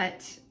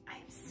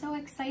I'm so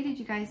excited,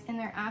 you guys, and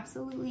they're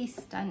absolutely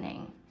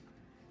stunning.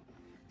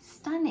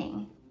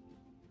 Stunning.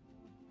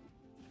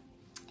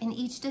 And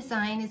each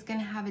design is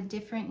gonna have a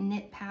different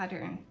knit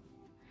pattern.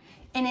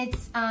 And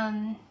it's,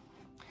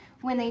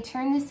 when they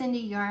turn this into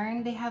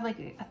yarn, they have like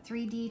a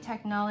 3D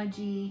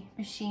technology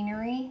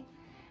machinery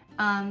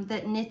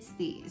that knits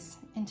these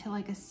into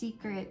like a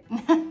secret,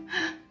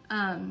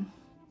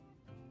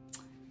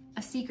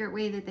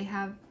 way that they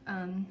have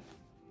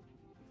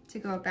to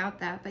go about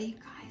that. But you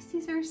guys,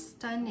 these are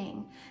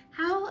stunning.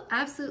 How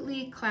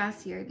absolutely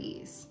classy are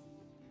these?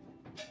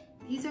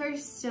 These are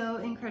so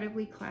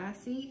incredibly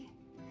classy.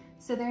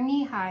 So they're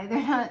knee high.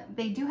 They're not,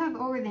 they do have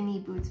over the knee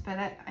boots, but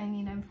I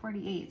mean, I'm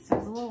 48, so I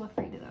was a little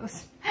afraid of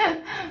those.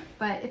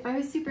 But if I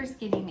was super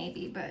skinny,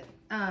 maybe, but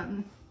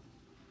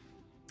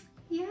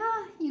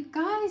yeah, you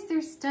guys,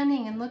 they're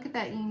stunning. And look at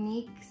that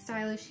unique,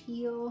 stylish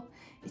heel.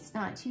 It's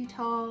not too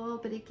tall,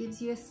 but it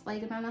gives you a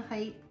slight amount of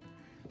height.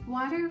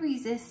 Water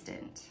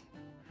resistant.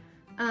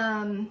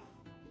 Now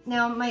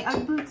my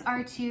Ugg boots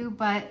are too,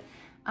 but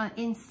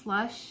in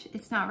slush,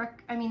 it's not,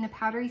 I mean, the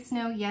powdery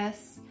snow,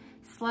 yes.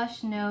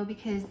 Slush, no,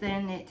 because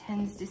then it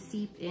tends to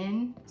seep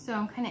in. So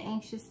I'm kind of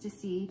anxious to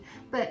see.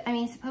 But I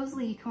mean,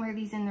 supposedly you can wear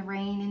these in the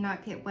rain and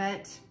not get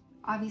wet.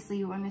 Obviously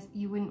you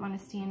wouldn't want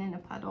to stand in a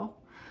puddle.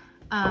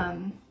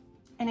 And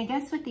I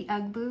guess with the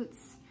Ugg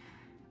boots,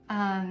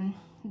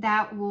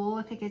 that wool,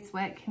 if it gets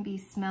wet, can be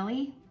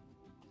smelly.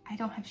 I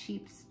don't have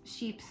sheep,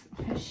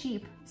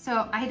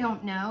 so I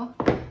don't know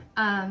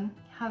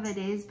how that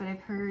is, but I've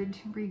heard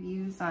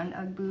reviews on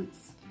Ugg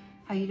boots,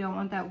 how you don't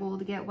want that wool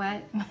to get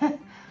wet,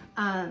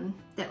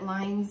 that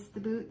lines the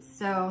boots.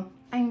 So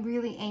I'm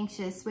really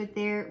anxious with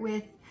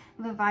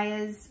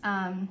Vivaia's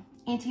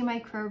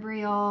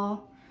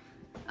antimicrobial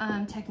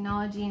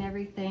technology and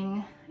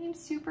everything. I'm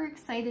super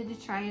excited to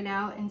try it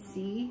out and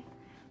see.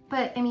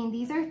 But I mean,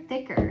 these are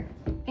thicker.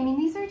 I mean,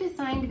 these are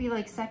designed to be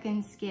like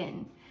second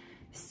skin.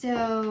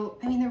 So,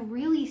 I mean, they're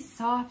really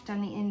soft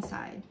on the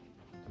inside,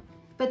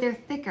 but they're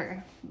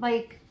thicker,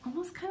 like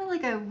almost kind of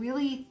like a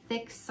really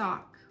thick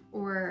sock,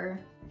 or,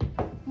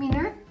 I mean,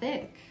 they're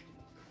thick.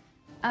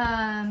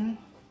 But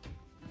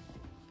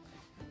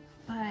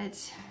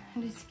I'm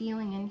just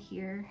feeling in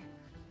here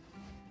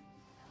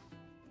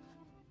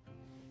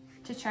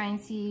to try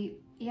and see.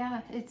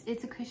 Yeah,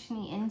 it's a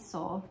cushiony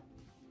insole,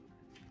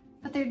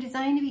 but they're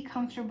designed to be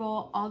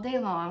comfortable all day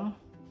long.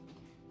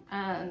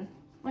 Let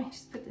me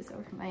just put this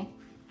over my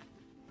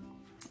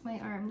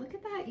arm. Look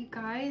at that, you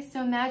guys.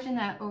 So imagine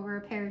that over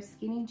a pair of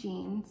skinny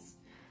jeans.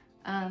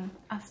 I'll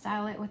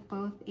style it with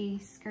both a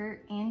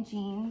skirt and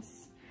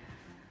jeans.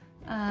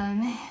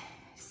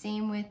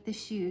 Same with the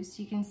shoes.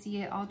 You can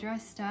see it all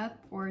dressed up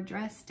or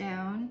dressed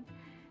down.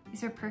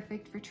 These are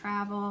perfect for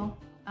travel.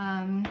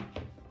 I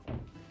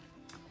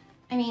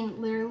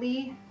mean,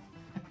 literally,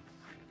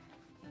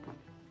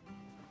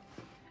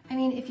 I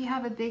mean, if you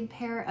have a big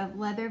pair of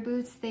leather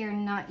boots, they are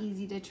not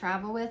easy to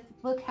travel with.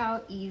 Look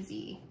how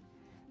easy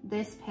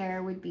this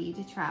pair would be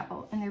to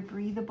travel. And they're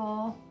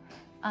breathable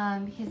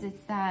because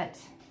it's that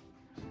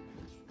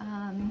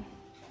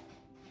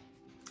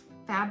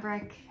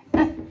fabric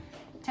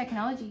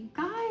technology.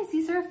 Guys,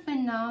 these are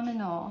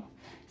phenomenal.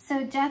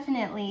 So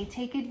definitely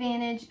take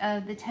advantage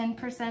of the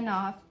 10%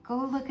 off. Go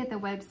look at the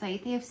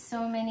website. They have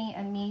so many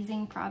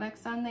amazing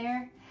products on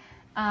there.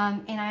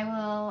 And I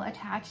will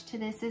attach to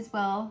this as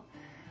well.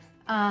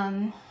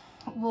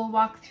 We'll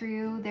walk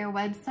through their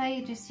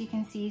website just so you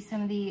can see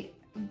some of the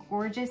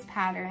gorgeous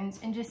patterns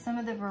and just some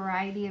of the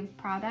variety of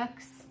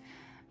products,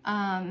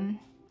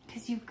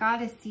 because you've got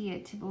to see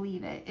it to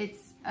believe it.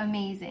 It's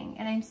amazing,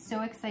 and I'm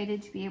so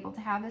excited to be able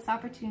to have this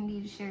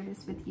opportunity to share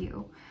this with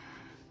you,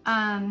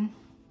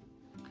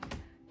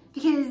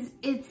 because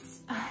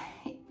it's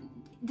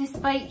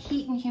despite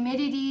heat and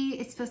humidity,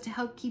 it's supposed to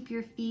help keep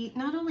your feet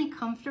not only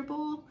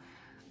comfortable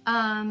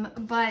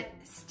but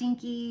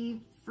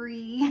stinky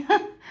free.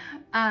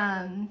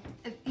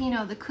 You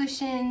know, the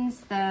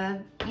cushions,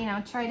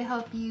 try to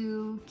help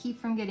you keep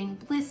from getting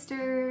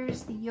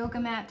blisters, the yoga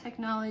mat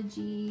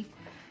technology,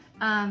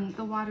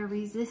 the water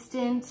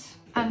resistant.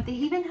 They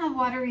even have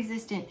water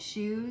resistant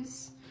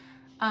shoes.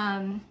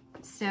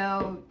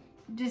 So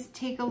just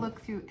take a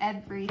look through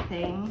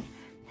everything.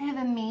 They have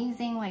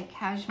amazing like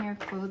cashmere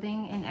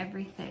clothing and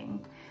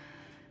everything.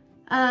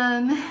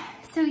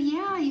 So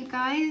yeah, you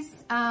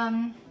guys,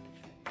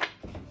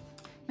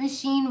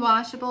 machine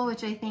washable,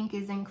 which I think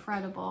is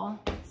incredible.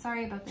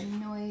 Sorry about the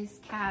noise,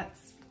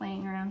 cats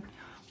playing around.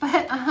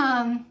 But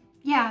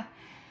yeah,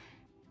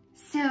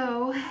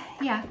 so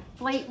yeah,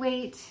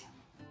 lightweight.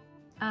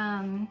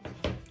 Yeah,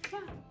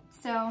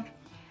 so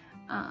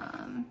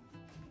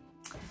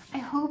I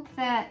hope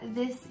that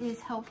this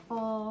is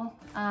helpful.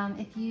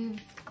 If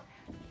you've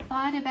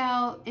thought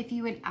about if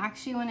you would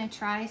actually want to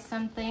try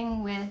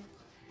something with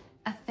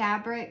a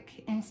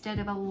fabric instead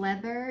of a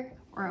leather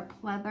or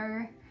a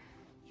pleather,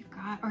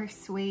 or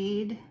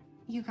suede,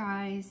 you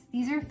guys,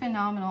 these are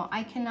phenomenal.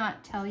 I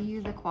cannot tell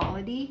you the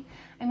quality.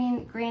 I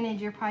mean, granted,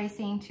 you're probably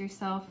saying to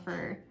yourself,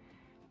 for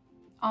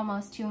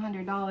almost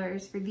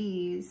 $200 for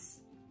these,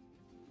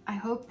 I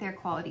hope they're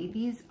quality.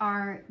 These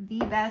are the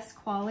best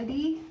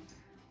quality.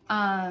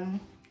 And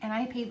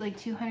I paid like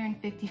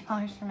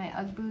 $250 for my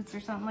Ugg boots or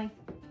something, like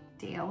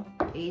Dale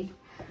paid.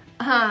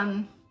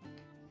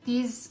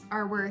 These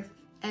are worth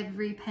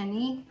every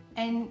penny.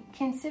 And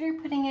consider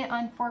putting it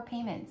on 4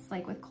 payments,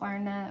 like with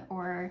Klarna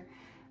or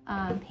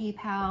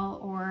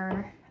PayPal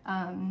or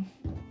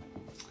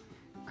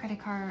credit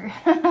card.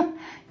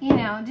 You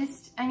know,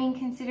 just, I mean,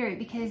 consider it,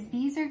 because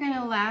these are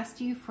gonna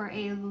last you for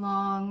a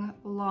long,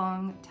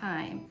 long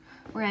time.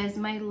 Whereas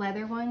my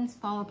leather ones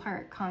fall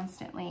apart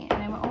constantly,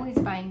 and I'm always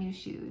buying new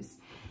shoes.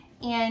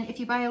 And if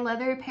you buy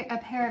a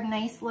pair of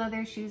nice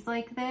leather shoes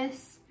like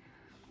this,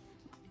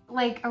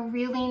 like a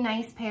really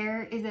nice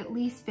pair is at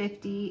least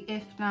 $50,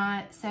 if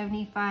not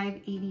 $75,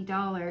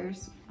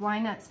 $80. Why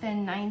not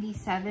spend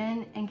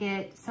 $97 and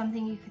get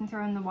something you can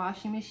throw in the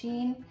washing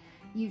machine?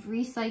 You've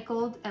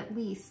recycled at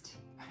least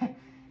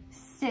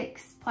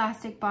 6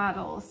 plastic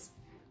bottles.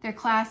 They're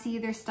classy,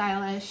 they're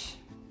stylish,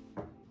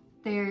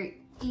 they're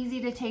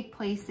easy to take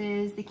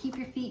places, they keep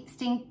your feet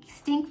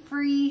stink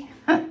free.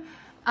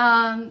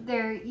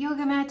 They're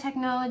yoga mat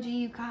technology.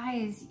 You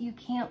guys, you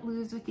can't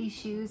lose with these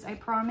shoes, I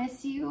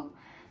promise you.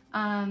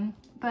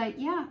 But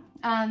yeah,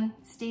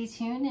 stay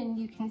tuned and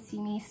you can see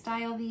me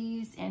style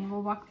these, and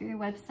we'll walk through the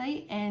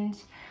website, and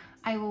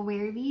I will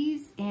wear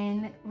these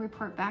and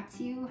report back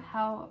to you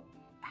how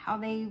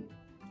they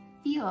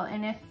feel,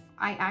 and if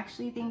I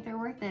actually think they're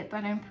worth it,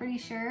 but I'm pretty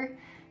sure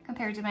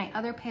compared to my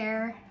other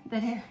pair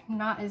that they're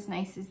not as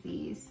nice as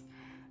these.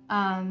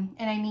 And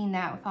I mean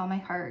that with all my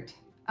heart.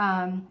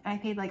 I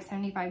paid like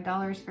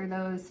 $75 for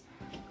those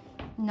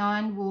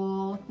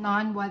non-wool,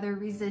 non-weather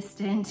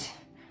resistant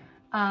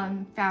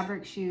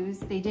fabric shoes.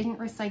 They didn't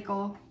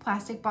recycle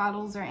plastic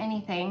bottles or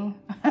anything.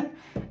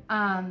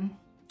 And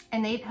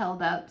they've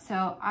held up,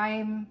 so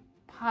I'm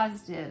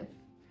positive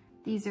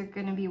these are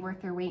gonna be worth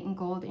their weight in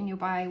gold, and you'll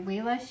buy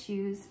way less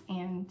shoes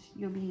and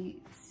you'll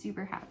be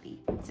super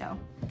happy. So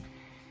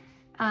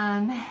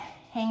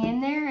hang in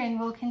there and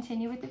we'll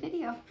continue with the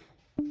video.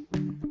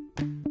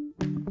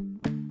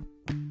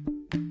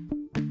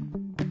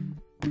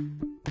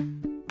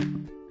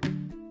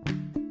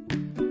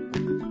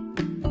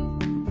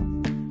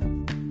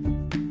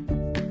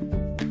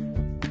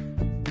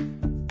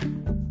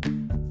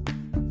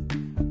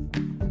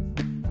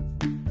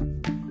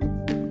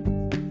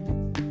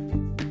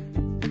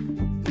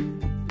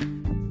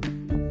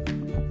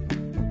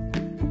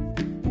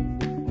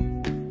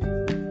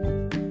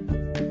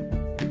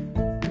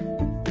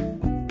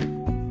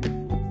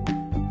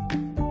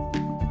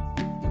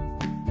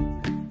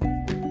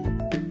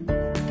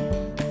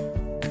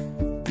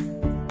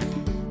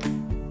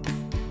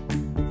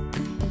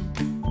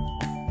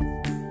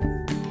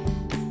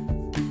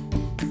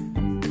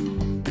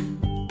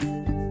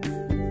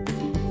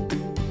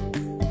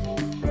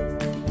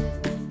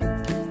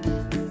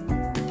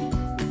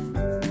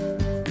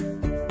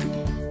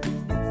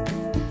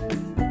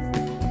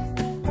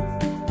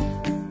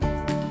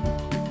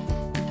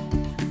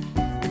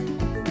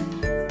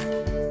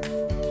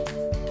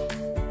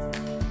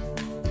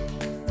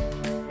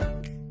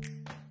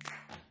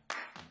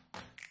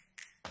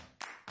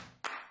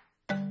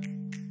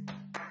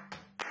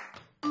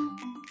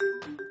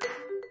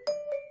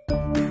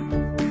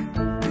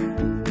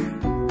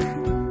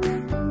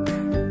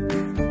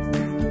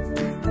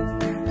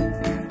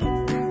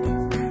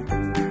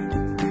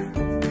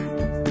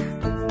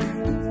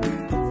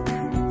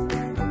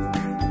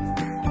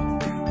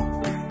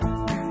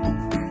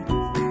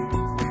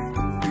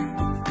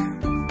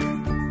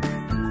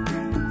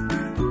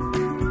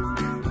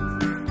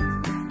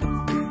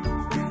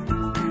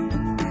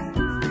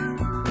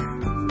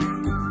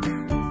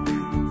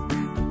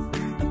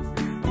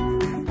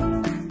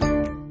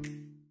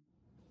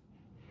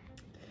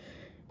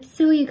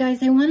 So you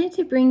guys, I wanted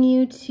to bring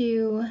you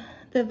to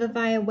the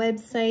Vivaia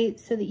website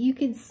so that you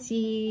could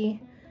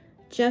see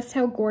just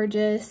how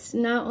gorgeous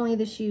not only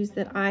the shoes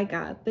that I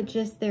got, but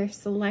just their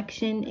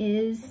selection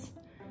is.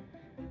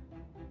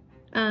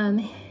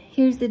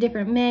 Here's the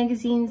different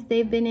magazines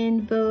they've been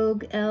in: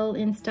 Vogue, Elle,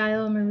 In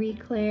Style, Marie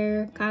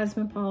Claire,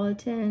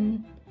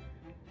 Cosmopolitan.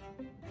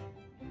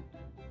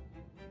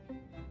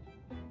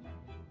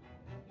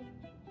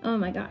 Oh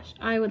my gosh,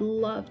 I would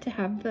love to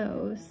have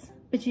those.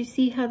 But you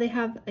see how they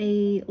have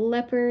a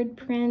leopard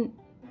print?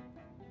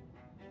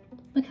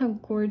 Look how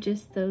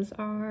gorgeous those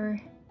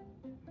are.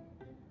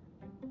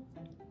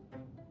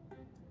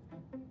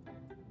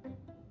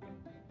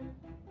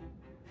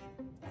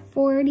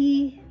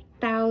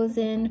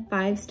 $40,000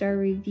 5-star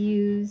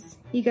reviews.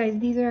 You guys,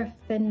 these are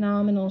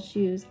phenomenal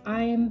shoes.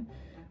 I'm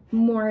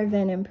more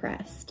than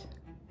impressed.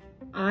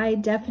 I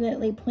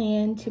definitely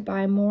plan to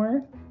buy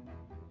more.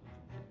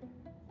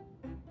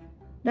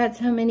 That's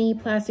how many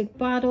plastic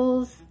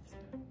bottles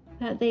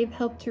that they've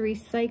helped to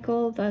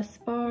recycle thus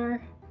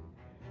far,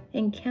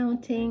 and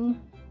counting.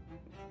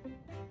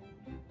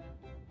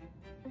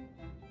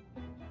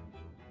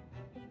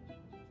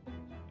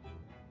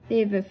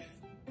 They have a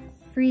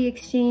free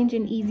exchange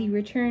and easy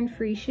return,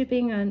 free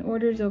shipping on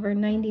orders over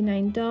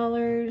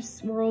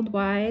 $99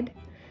 worldwide.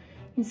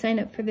 You can sign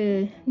up for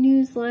the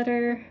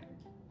newsletter.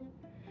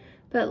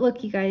 But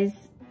look, you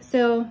guys,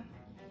 so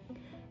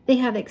they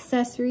have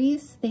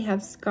accessories, they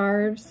have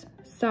scarves,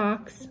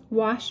 socks,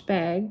 wash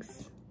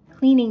bags,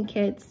 cleaning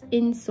kits,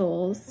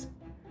 insoles.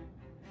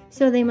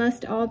 So they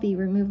must all be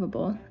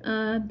removable.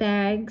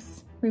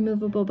 Bags,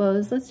 removable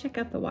bows. Let's check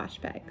out the wash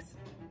bags.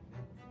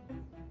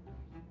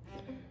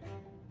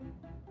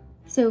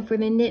 So for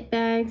the knit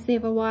bags, they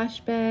have a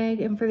wash bag,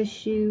 and for the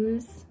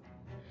shoes,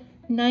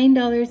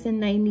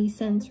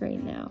 $9.90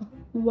 right now.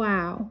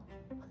 Wow.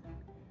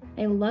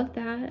 I love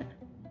that.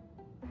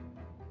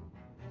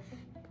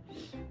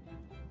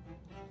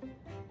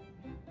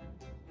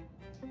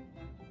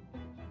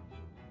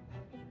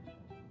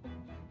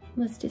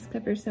 Let's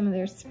discover some of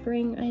their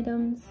spring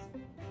items.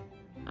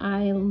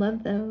 I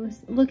love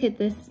those. Look at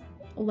this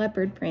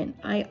leopard print.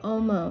 I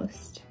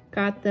almost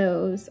got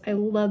those. I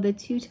love the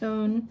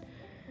two-tone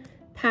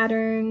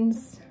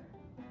patterns.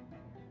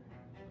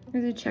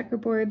 There's a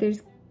checkerboard.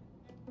 There's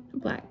a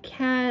black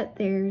cat.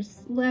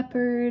 There's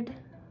leopard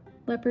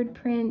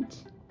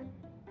print.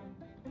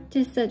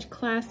 Just such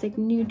classic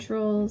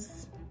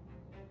neutrals.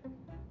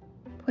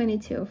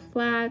 Pointed toe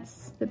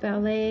flats, the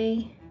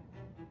ballet.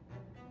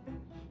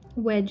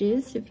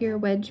 Wedges, if you're a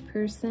wedge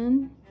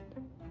person.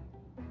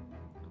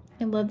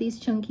 I love these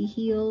chunky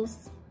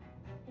heels.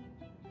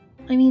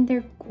 I mean,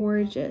 they're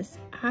gorgeous,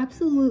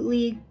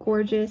 absolutely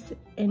gorgeous,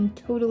 and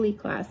totally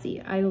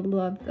classy. I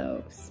love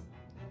those.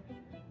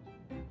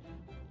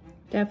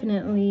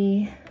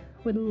 Definitely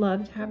would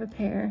love to have a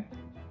pair.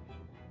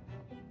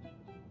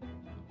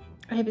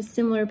 I have a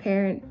similar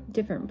pair,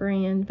 different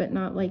brand, but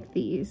not like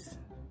these.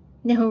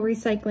 No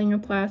recycling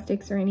of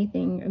plastics or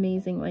anything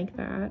amazing like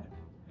that.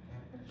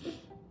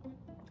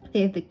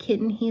 They have the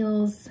kitten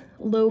heels,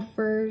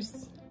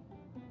 loafers.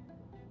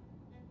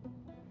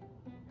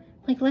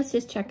 Like, let's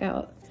just check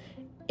out.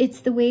 It's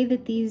the way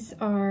that these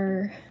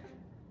are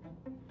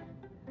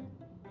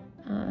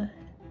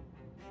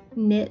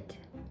knit.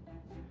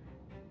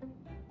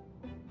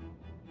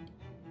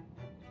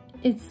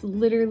 It's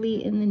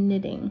literally in the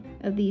knitting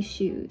of these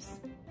shoes.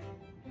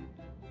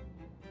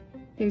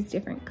 There's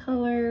different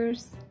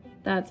colors.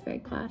 That's very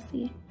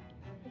classy.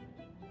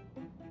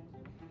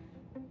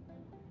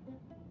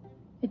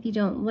 If you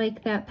don't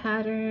like that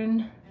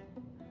pattern,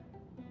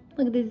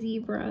 look at the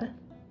zebra.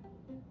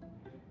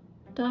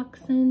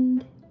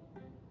 Dachshund.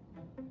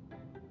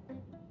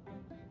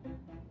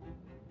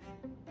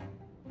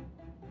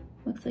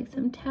 Looks like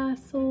some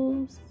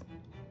tassels.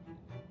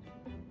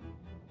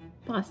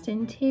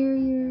 Boston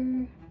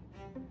Terrier.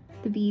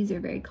 The B's are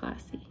very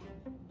classy.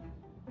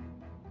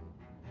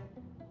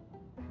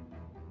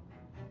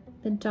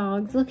 The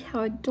dogs, look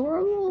how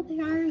adorable they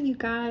are, you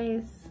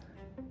guys.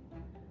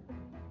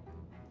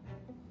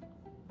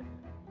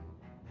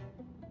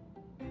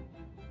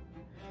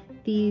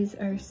 These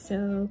are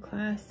so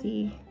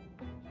classy.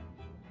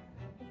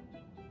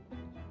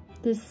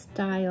 This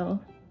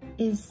style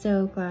is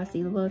so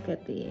classy. Look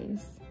at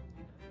these.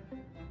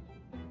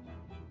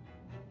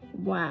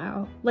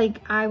 Wow,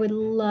 like I would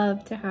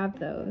love to have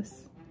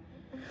those.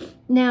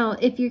 Now,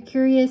 if you're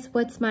curious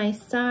what's my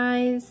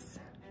size,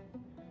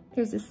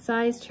 there's a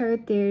size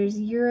chart. There's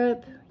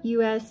Europe,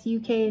 US,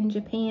 UK, and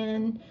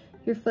Japan.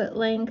 Your foot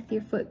length,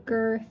 your foot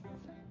girth.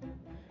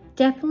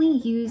 Definitely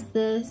use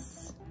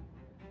this.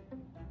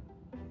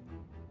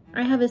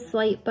 I have a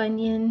slight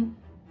bunion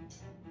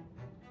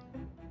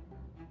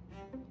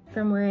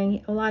from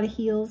wearing a lot of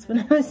heels when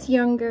I was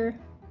younger.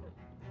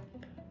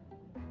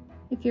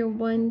 If your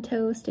one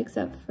toe sticks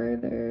up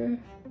further.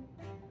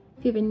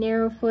 If you have a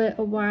narrow foot,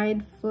 a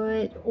wide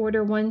foot,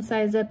 order one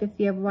size up if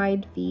you have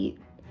wide feet.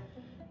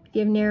 If you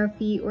have narrow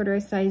feet, order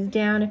a size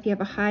down. If you have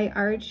a high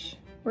arch,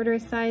 order a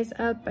size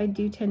up. I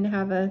do tend to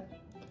have a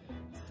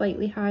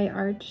slightly high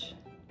arch.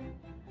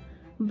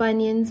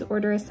 Bunions,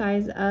 order a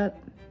size up.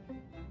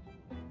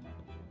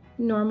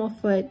 Normal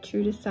foot,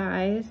 true to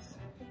size.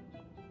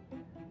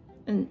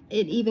 And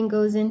it even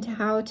goes into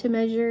how to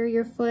measure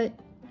your foot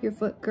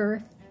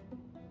girth.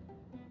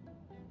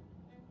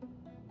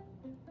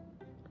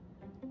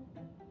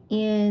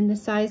 And the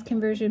size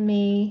conversion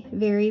may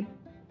vary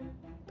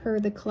per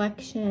the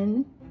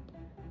collection.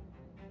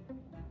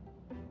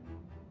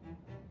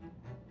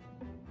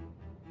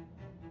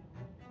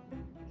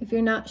 If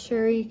you're not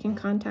sure, you can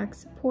contact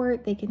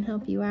support. They can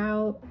help you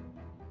out.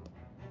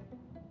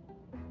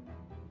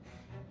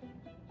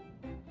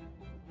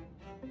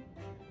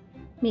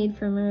 Made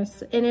from,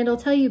 and it'll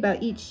tell you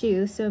about each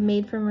shoe. So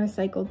made from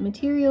recycled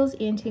materials,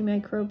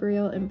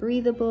 antimicrobial and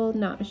breathable,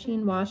 not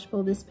machine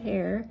washable, this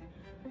pair.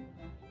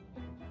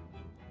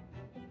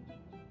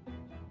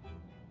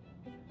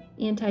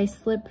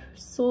 Anti-slip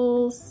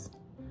soles,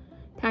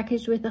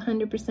 packaged with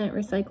 100%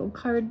 recycled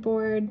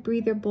cardboard,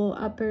 breathable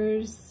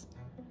uppers.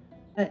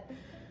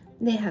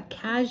 They have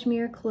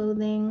cashmere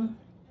clothing.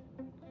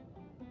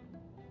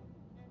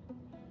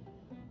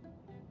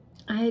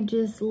 I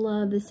just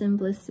love the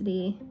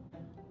simplicity.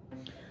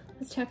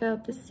 Let's check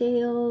out the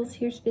sales.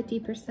 Here's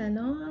 50%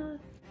 off.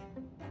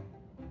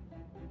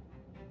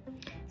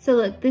 So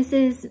look, this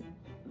is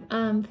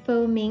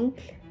faux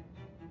mink.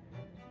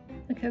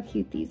 Look how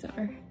cute these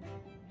are.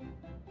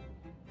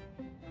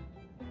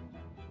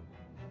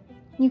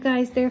 You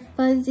guys, they're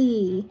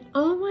fuzzy.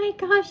 Oh my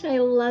gosh, I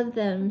love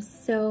them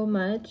so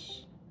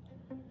much.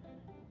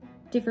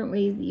 Different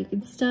ways that you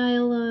could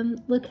style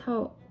them. Look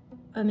how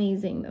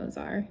amazing those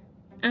are.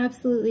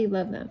 Absolutely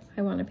love them.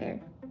 I want a pair.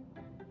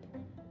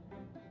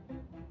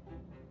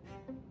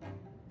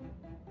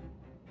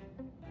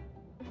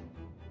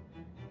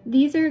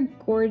 These are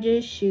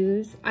gorgeous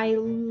shoes. I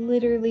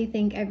literally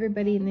think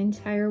everybody in the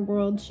entire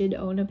world should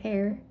own a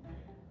pair.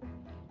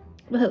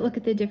 But look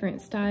at the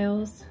different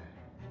styles.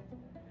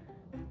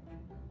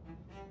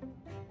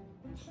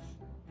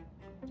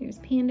 There's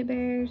panda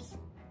bears,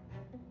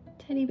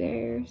 teddy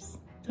bears.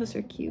 Those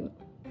are cute.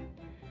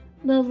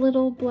 The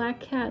little black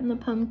cat and the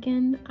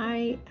pumpkin.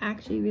 I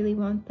actually really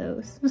want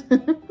those.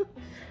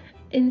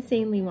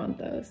 Insanely want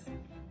those.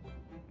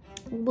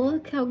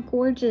 Look how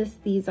gorgeous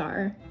these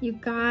are. You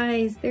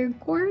guys, they're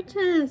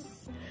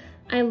gorgeous.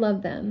 I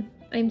love them.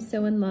 I'm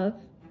so in love.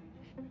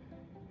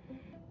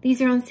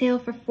 These are on sale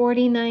for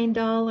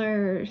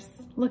 $49.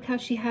 Look how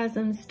she has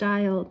them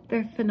styled.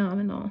 They're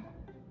phenomenal.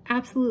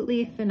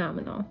 Absolutely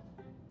phenomenal.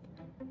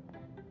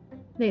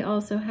 They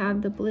also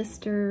have the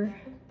blister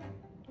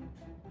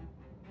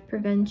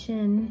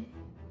prevention.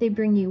 They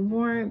bring you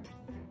warmth,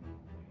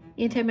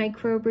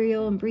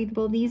 antimicrobial and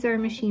breathable. These are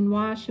machine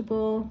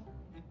washable.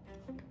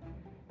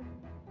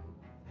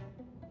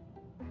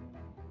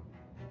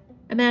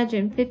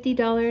 Imagine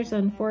 $50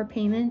 on 4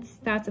 payments.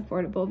 That's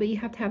affordable, but you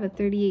have to have a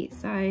 38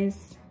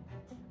 size.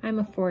 I'm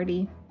a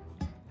 40.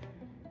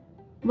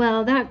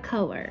 Well, that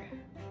color.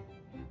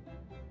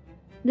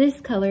 This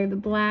color, the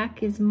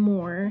black, is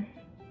more.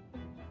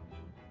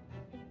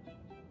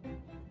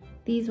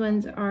 These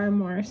ones are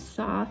more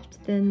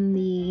soft than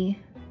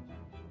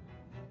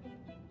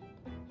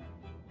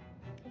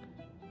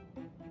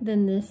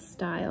this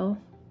style.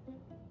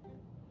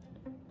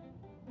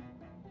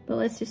 But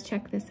let's just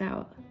check this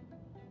out.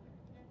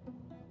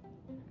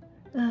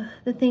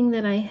 The thing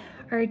that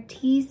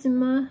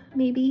Artisima,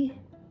 maybe,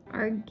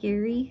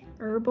 Argari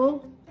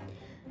Herbal.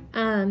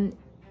 I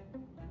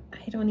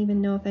don't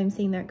even know if I'm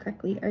saying that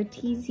correctly.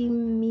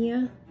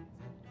 Artisima,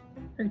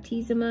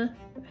 I'm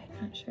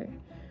not sure.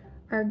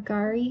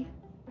 Argari,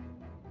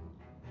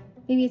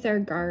 maybe it's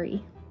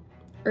Argari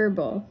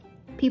Herbal.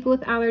 People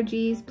with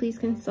allergies, please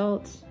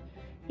consult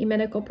a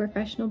medical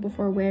professional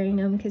before wearing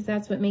them, because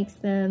that's what makes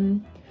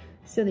them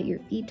so that your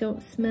feet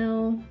don't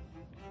smell.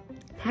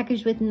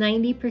 Packaged with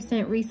 90%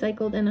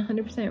 recycled and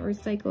 100%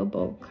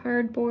 recyclable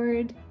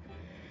cardboard.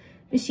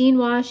 Machine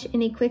wash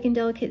in a quick and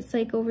delicate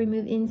cycle.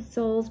 Remove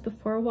insoles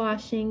before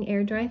washing.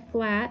 Air dry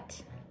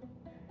flat.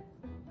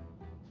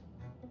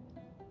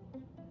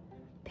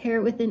 Pair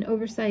it with an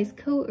oversized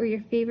coat or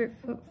your favorite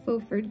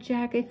faux fur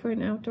jacket for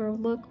an outdoor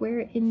look. Wear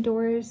it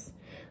indoors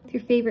with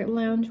your favorite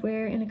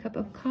loungewear and a cup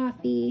of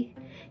coffee.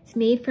 It's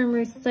made from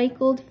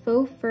recycled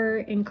faux fur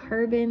and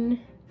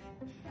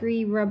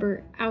carbon-free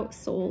rubber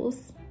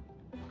outsoles.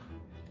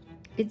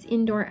 It's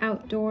indoor,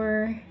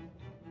 outdoor.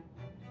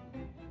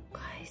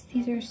 Guys,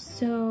 these are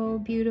so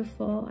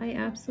beautiful. I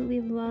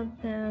absolutely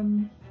love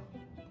them.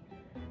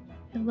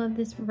 I love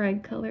this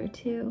red color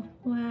too.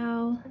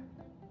 Wow.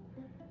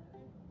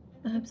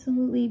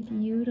 Absolutely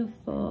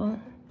beautiful.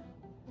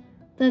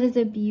 That is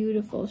a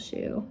beautiful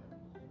shoe.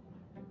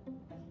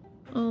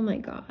 Oh my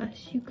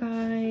gosh, you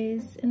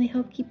guys. And they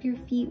help keep your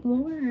feet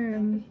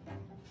warm.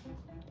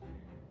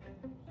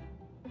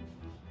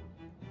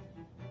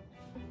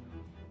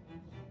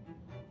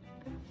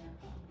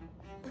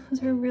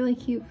 Those are really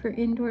cute for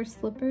indoor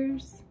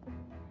slippers,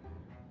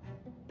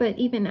 but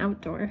even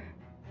outdoor.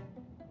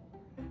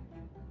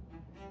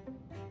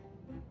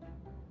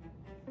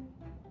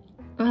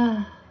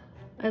 I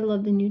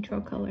love the neutral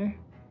color,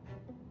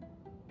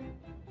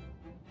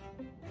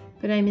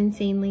 but I'm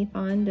insanely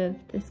fond of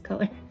this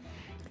color.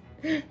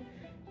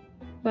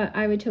 But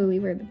I would totally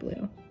wear the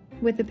blue.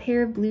 With a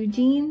pair of blue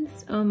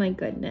jeans, oh my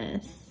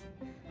goodness.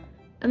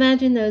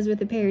 Imagine those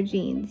with a pair of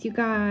jeans, you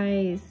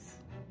guys.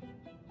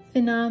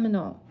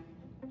 Phenomenal.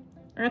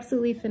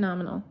 Absolutely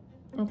phenomenal.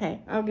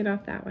 Okay, I'll get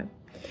off that one.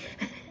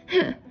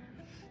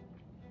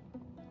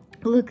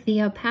 Look, the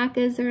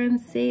alpacas are on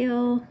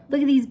sale.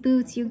 Look at these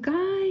boots, you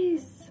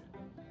guys.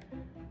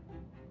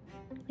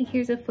 Like,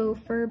 here's a faux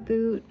fur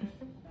boot.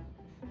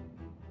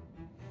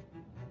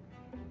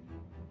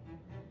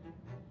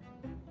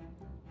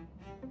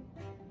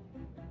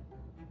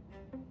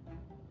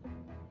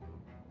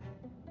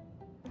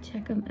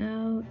 Check them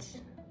out.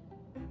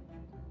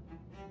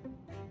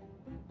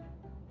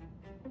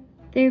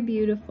 They're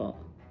beautiful.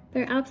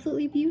 They're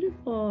absolutely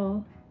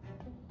beautiful.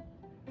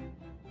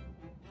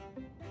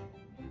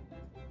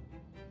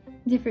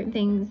 Different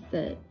things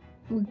that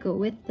would go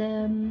with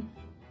them.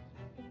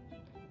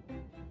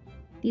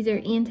 These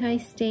are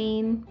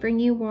anti-stain, bring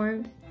you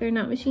warmth. They're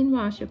not machine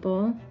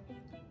washable.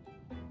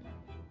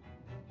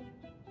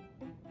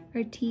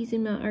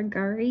 Artisima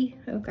Argari.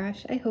 Oh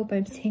gosh, I hope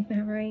I'm saying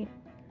that right.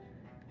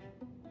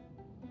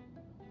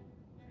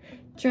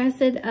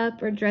 Dress it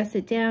up or dress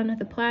it down with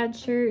a plaid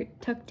shirt,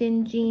 tucked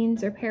in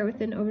jeans, or pair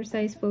with an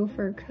oversized faux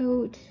fur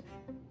coat.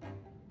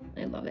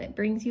 I love it.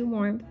 Brings you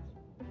warmth.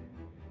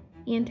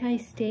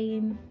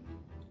 Anti-stain.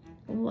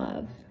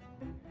 Love.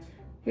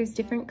 There's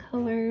different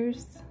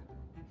colors.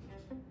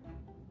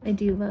 I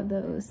do love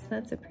those.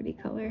 That's a pretty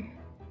color.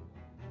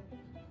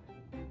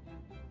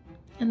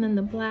 And then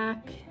the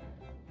black.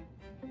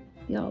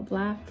 The all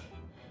black.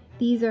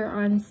 These are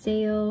on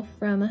sale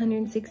from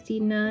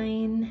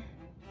 $169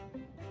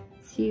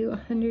 to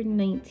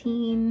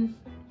 $119.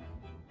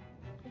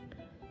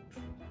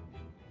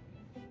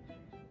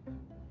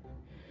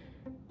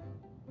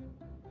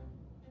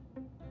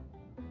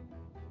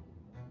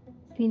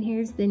 And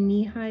here's the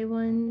knee-high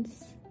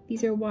ones.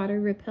 These are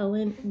water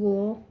repellent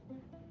wool.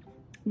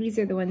 These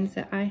are the ones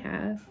that I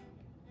have.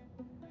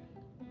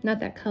 Not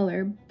that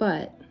color,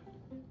 but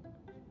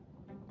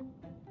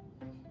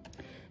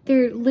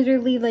they're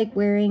literally like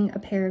wearing a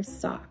pair of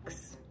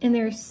socks. And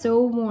they're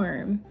so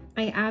warm.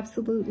 I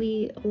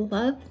absolutely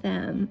love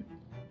them.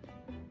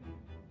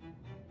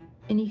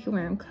 And you can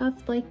wear them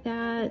cuffed like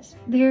that.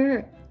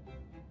 They're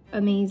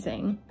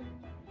amazing.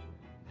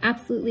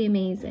 Absolutely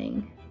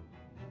amazing.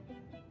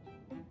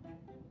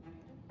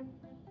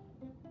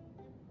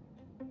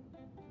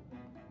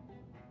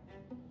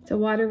 It's a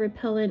water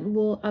repellent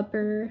wool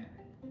upper.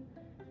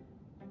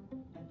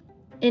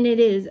 And it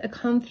is a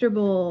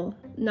comfortable,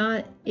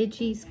 not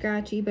itchy,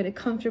 scratchy, but a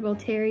comfortable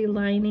terry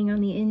lining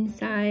on the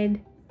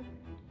inside.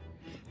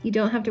 You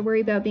don't have to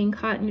worry about being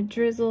caught in a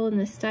drizzle in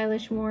this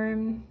stylish,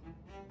 warm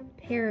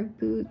pair of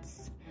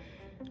boots.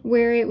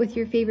 Wear it with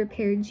your favorite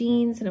pair of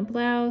jeans and a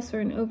blouse,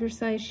 or an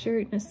oversized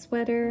shirt and a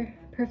sweater.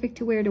 Perfect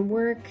to wear to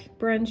work,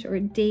 brunch, or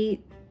a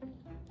date.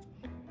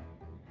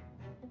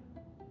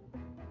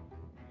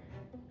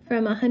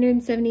 From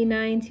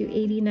 $179 to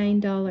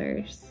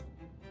 $89.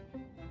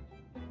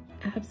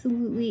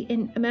 Absolutely,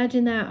 and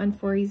imagine that on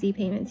 4 easy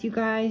payments. You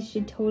guys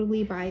should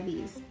totally buy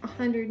these.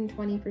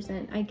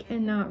 120%. I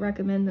cannot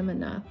recommend them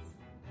enough.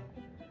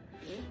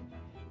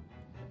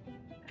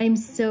 I'm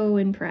so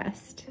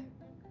impressed.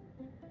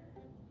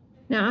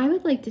 Now I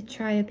would like to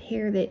try a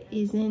pair that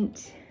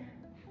isn't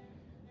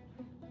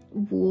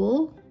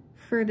wool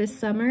for the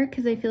summer,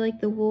 because I feel like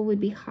the wool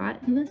would be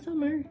hot in the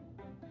summer.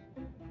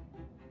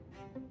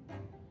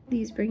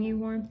 These bring you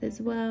warmth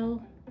as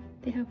well.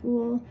 They have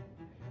wool.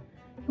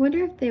 I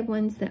wonder if they have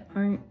ones that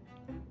aren't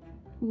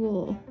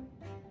wool,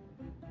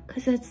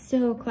 because that's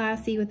so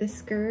classy with a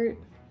skirt.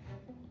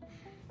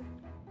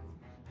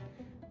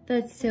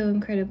 That's so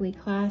incredibly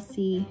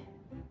classy.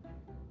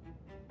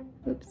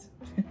 Oops.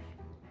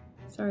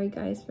 Sorry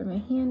guys for my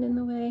hand in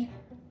the way.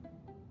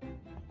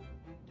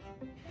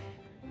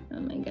 Oh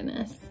my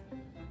goodness.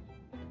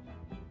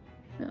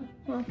 Oh,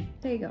 well,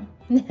 there you go.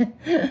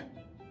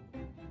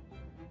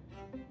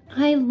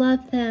 I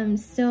love them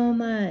so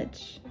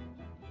much.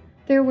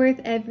 They're worth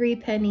every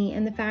penny,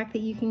 and the fact that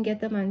you can get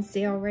them on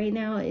sale right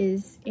now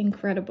is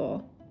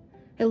incredible.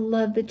 I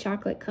love the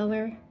chocolate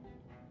color.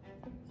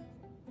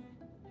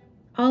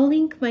 I'll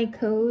link my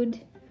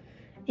code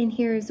in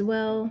here as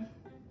well.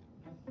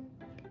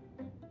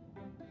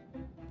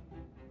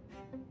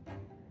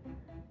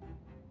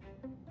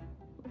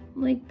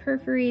 Like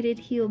perforated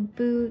heeled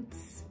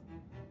boots.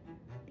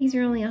 These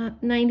are only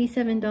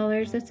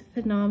 $97. That's a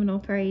phenomenal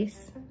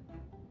price.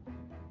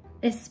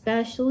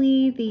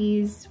 Especially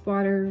these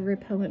water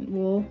repellent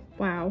wool.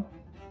 Wow.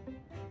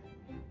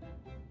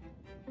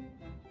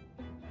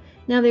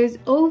 Now there's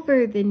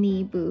over the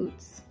knee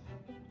boots.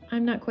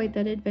 I'm not quite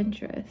that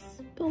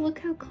adventurous, but look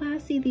how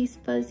classy these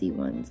fuzzy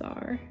ones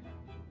are.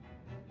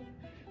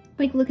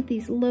 Like, look at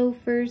these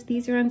loafers.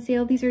 These are on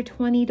sale. These are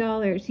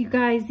 $20. You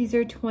guys, these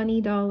are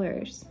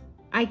 $20.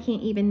 I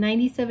can't even.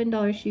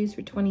 $97 shoes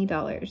for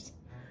 $20.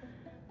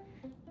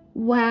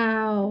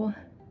 Wow.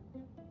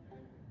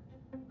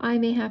 I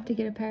may have to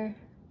get a pair.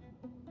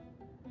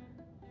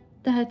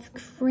 That's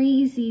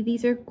crazy.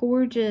 These are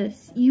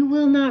gorgeous. You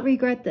will not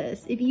regret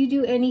this. If you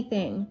do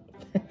anything,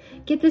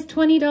 get this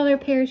 $20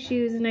 pair of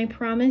shoes, and I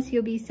promise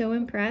you'll be so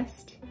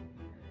impressed.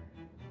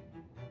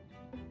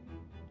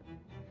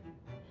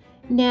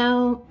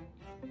 Now,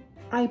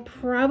 I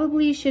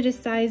probably should have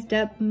sized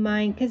up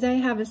mine because I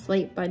have a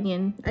slight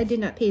bunion. I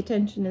did not pay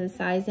attention to the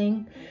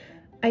sizing.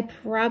 I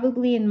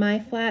probably in my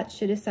flat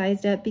should have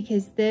sized up,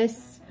 because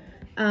this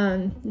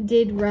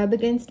did rub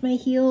against my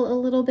heel a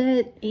little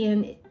bit,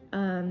 and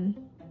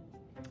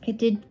it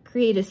did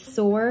create a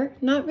sore.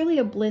 Not really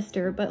a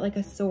blister, but like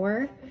a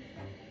sore.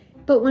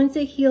 But once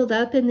it healed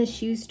up and the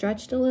shoe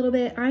stretched a little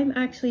bit, I'm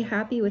actually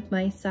happy with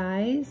my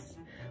size.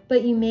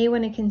 But you may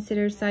want to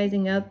consider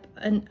sizing up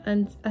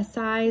a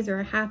size or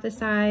a half a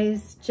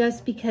size,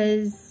 just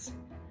because,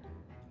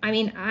 I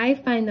mean, I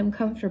find them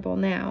comfortable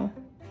now.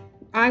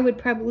 I would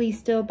probably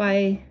still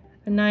buy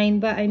a 9,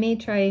 but I may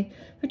try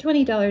for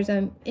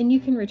 $20, and you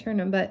can return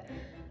them. But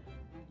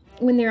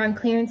when they're on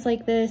clearance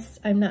like this,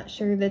 I'm not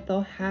sure that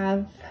they'll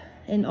have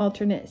an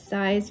alternate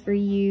size for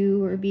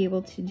you or be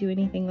able to do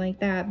anything like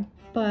that.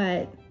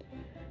 But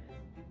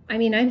I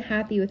mean, I'm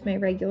happy with my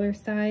regular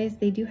size.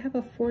 They do have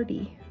a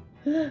 40.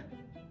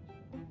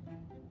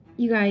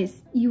 You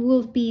guys, you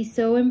will be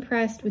so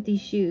impressed with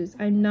these shoes.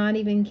 I'm not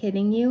even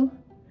kidding you.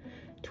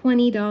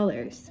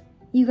 $20.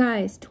 You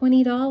guys,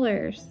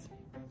 $20.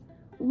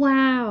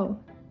 Wow.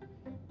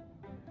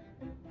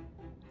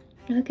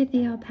 Look at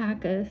the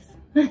alpacas.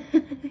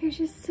 They're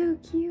just so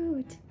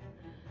cute.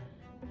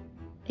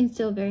 I'm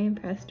still very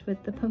impressed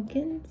with the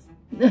pumpkins.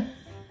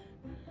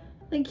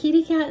 The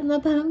kitty cat and the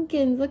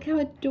pumpkins. Look how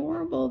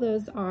adorable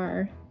those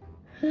are.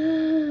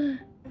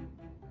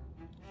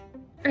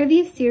 Are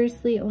these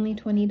seriously only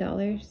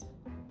 $20?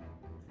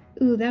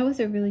 Ooh, that was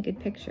a really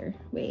good picture.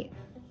 Wait.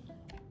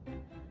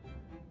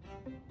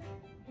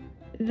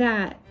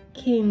 That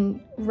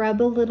can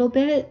rub a little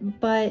bit,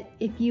 but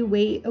if you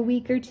wait a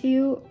week or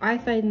two, I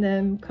find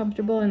them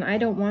comfortable, and I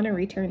don't want to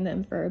return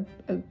them for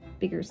a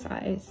bigger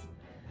size.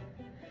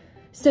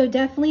 So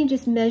definitely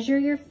just measure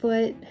your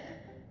foot,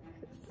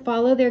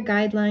 follow their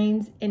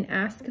guidelines, and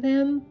ask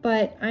them.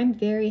 But I'm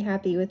very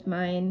happy with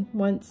mine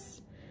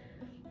once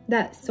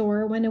that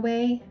sore went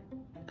away.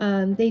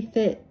 They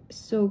fit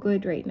so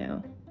good right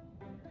now.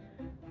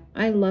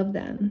 I love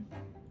them.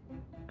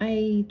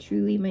 I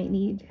truly might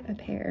need a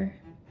pair.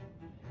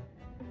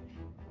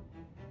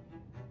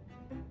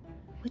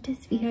 What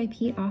does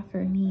VIP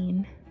offer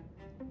mean?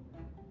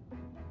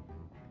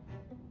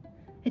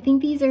 I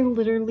think these are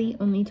literally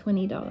only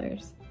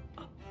 $20.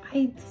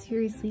 I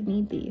seriously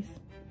need these.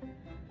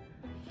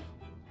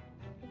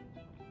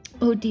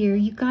 Oh dear,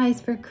 you guys,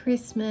 for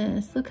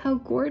Christmas, look how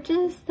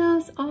gorgeous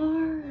those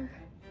are.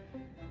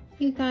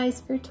 You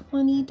guys, for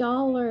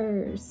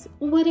 $20.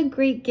 What a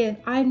great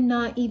gift. I'm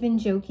not even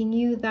joking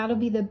you. That'll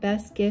be the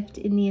best gift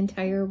in the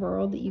entire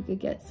world that you could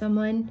get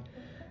someone,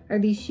 are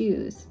these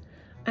shoes.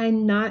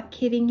 I'm not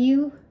kidding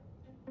you.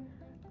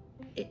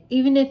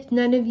 Even if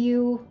none of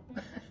you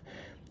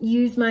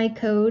use my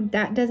code,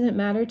 that doesn't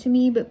matter to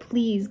me, but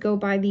please go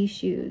buy these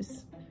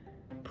shoes.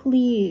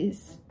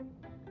 Please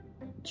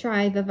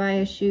try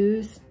Vivaia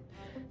Shoes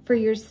for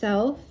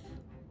yourself.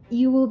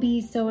 You will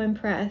be so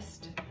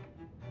impressed.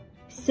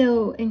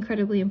 So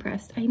incredibly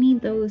impressed. I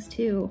need those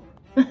too.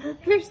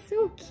 They're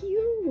so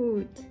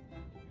cute.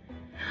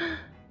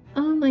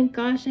 Oh my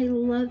gosh, I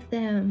love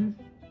them.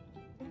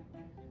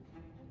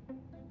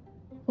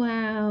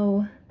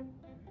 Wow.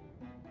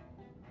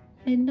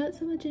 I'm not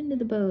so much into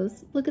the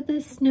bows. Look at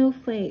the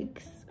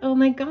snowflakes. Oh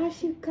my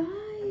gosh, you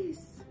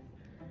guys.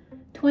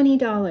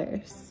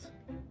 $20.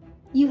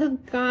 You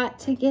have got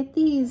to get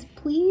these,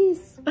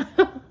 please.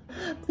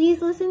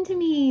 Please listen to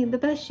me. The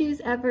best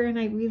shoes ever, and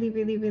I really,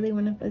 really, really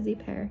want a fuzzy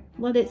pair.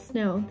 Let it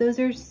snow. Those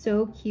are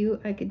so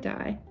cute, I could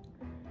die.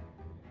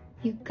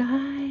 You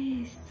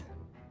guys.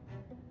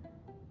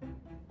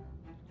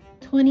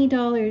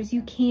 $20,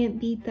 you can't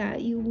beat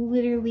that. You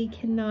literally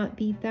cannot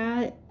beat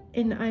that.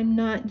 And I'm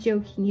not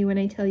joking you when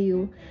I tell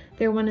you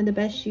they're one of the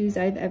best shoes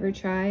I've ever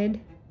tried.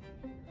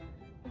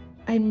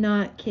 I'm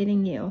not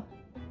kidding you.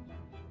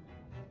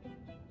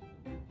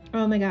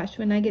 Oh my gosh,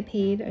 when I get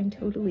paid, when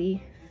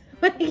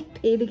I get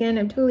paid again,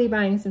 I'm totally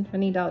buying some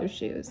 $20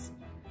 shoes.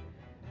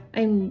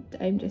 I'm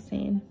just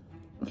saying.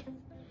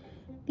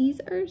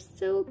 These are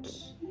so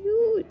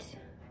cute.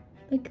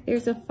 Like,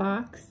 there's a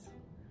fox.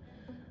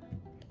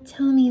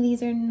 Tell me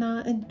these are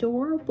not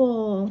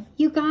adorable.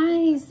 You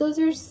guys, those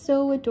are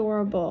so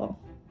adorable.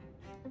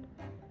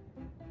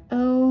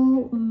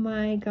 Oh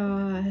my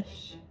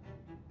gosh.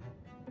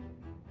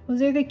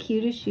 Those are the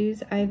cutest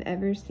shoes I've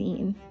ever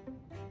seen.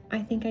 I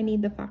think I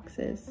need the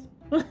foxes.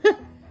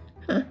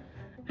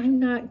 I'm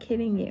not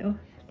kidding you.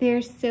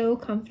 They're so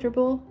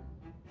comfortable.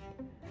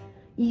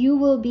 You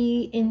will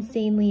be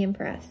insanely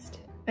impressed.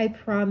 I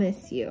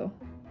promise you.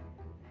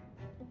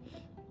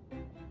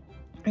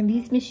 Are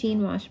these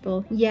machine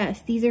washable?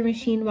 Yes, these are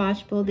machine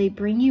washable. They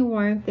bring you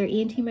warmth. They're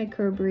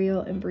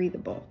antimicrobial and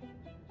breathable.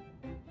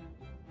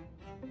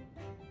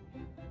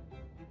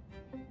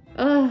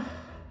 Ugh.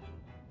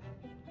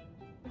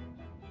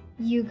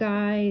 You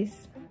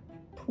guys,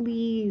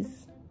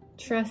 please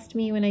trust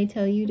me when I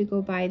tell you to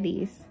go buy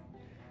these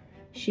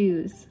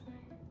shoes.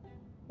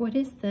 What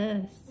is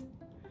this?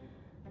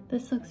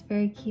 This looks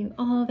very cute.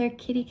 Oh, they're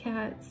kitty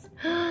cats.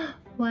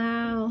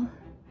 Wow.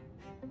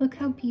 Look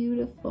how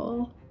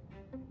beautiful.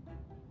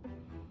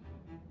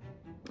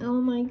 Oh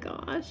my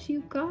gosh,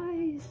 you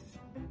guys.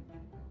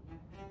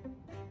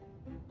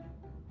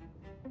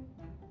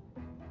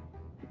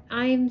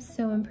 I'm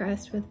so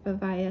impressed with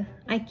Vivaia.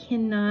 I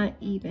cannot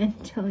even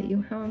tell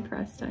you how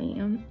impressed I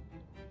am.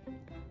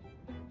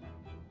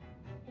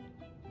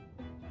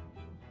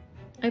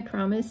 I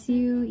promise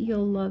you,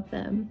 you'll love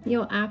them.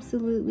 You'll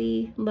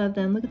absolutely love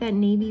them. Look at that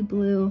navy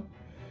blue.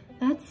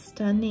 That's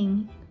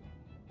stunning.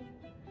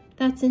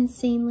 That's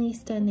insanely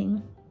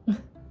stunning.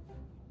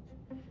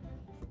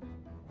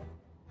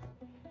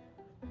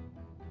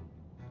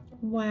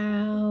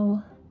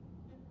 Wow.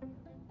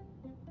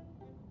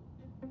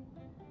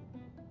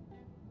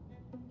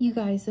 You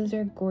guys, those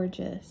are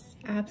gorgeous.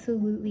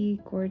 Absolutely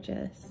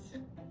gorgeous.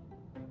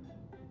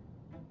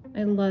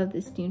 I love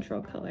this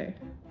neutral color.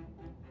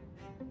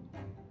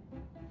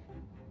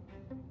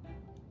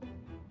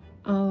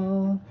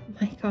 Oh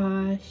my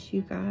gosh,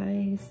 you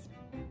guys.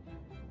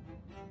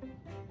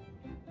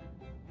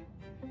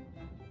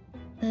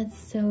 That's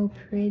so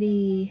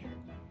pretty.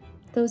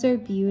 Those are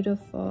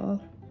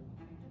beautiful.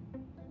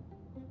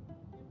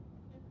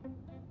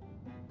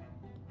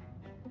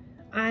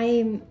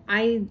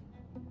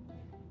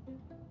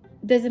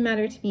 Doesn't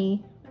matter to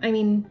me. I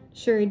mean,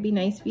 sure, it'd be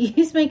nice if you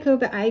use my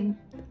code, but I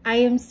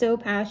am so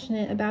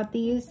passionate about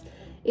these.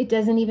 It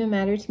doesn't even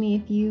matter to me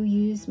if you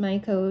use my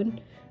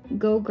code.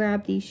 Go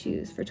grab these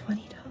shoes for $20.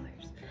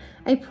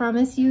 I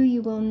promise you,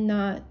 you will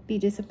not be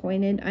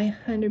disappointed. I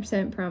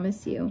 100%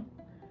 promise you.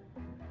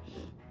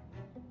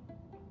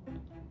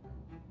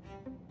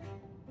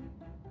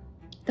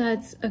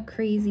 That's a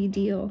crazy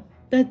deal.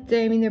 I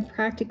mean, they're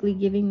practically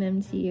giving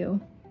them to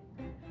you.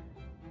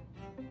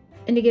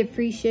 And to get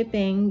free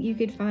shipping, you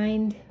could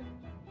find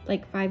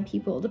like 5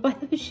 people to buy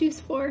those shoes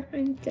for.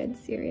 I'm dead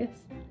serious.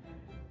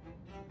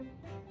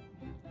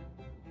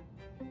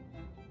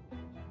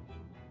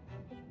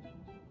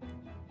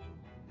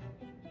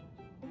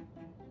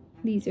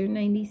 These are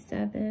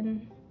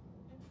 $97.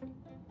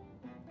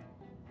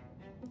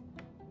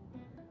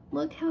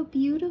 Look how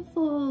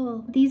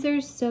beautiful. These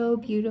are so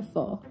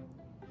beautiful.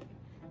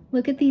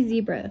 Look at these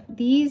zebra.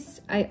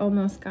 These I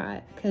almost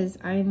got because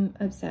I'm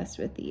obsessed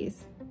with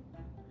these.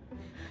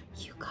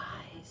 You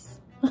guys.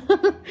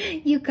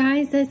 You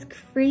guys, that's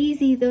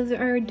crazy. Those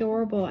are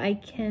adorable. I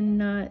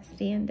cannot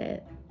stand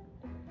it.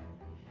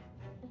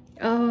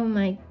 Oh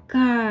my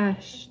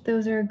gosh,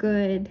 those are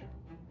good.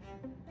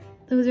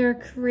 Those are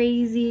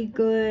crazy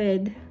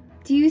good.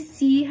 Do you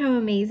see how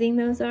amazing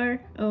those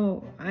are?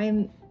 Oh,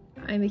 I'm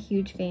a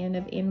huge fan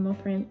of animal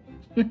print.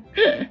 Look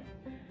at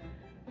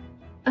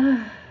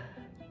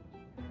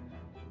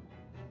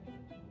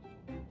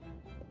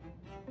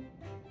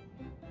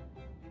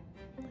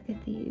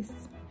these.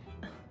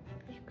 Oh,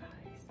 you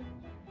guys.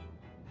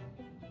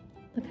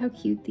 Look how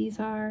cute these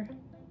are.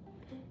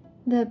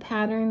 The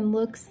pattern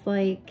looks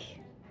like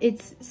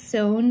it's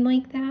sewn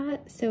like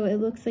that, so it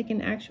looks like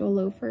an actual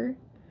loafer.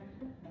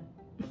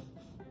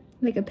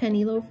 Like a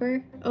penny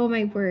loafer. Oh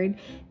my word.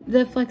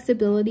 The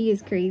flexibility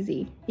is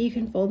crazy. You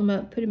can fold them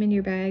up, put them in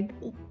your bag.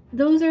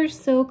 Those are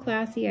so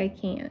classy, I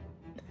can't.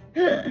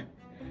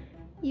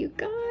 You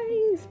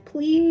guys,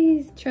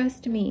 please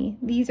trust me.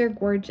 These are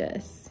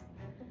gorgeous.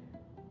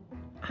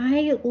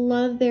 I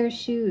love their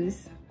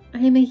shoes. I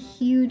am a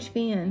huge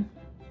fan.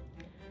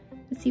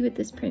 Let's see what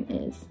this print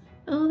is.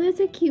 Oh, that's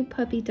a cute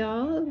puppy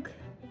dog.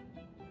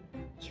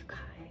 You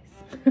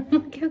guys,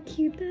 look how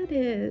cute that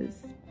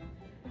is.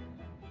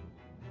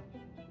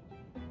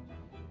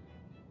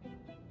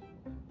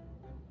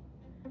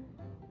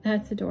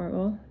 That's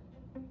adorable.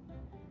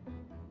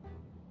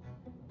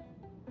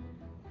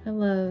 I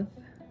love,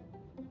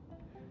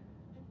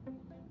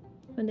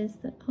 what is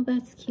that? Oh,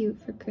 that's cute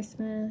for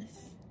Christmas.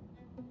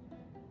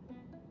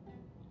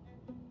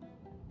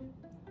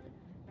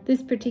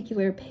 This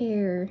particular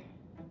pair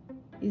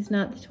is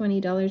not the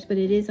 $20, but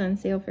it is on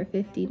sale for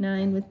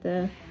 $59 with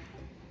the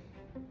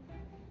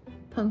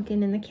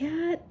pumpkin and the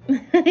cat.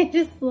 I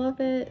just love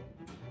it.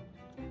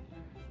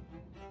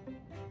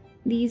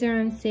 These are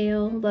on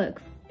sale.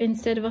 Look,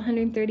 instead of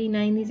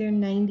 $139, these are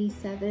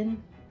 $97.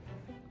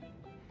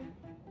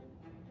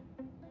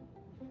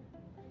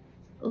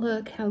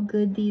 Look how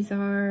good these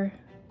are.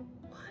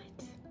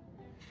 What?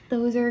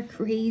 Those are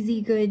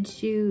crazy good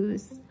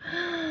shoes.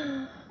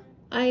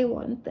 I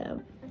want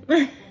them.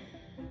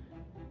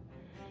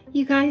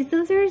 You guys,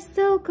 those are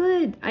so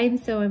good. I'm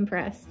so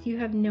impressed. You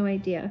have no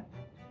idea.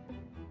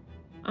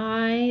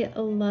 I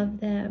love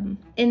them.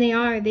 And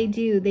they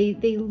do.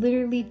 They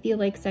literally feel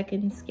like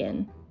second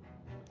skin.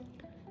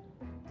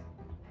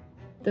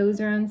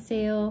 Those are on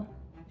sale.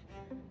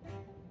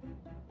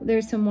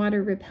 There's some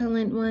water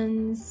repellent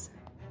ones.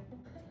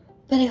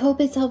 But I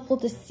hope it's helpful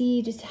to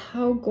see just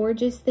how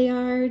gorgeous they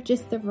are,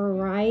 just the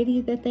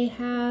variety that they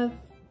have.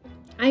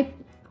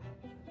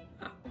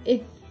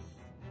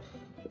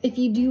 If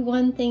you do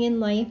one thing in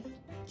life,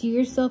 do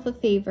yourself a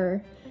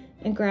favor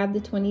and grab the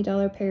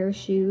 $20 pair of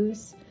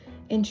shoes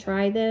and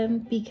try them,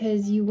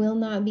 because you will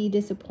not be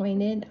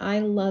disappointed. I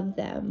love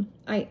them.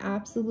 I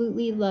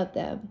absolutely love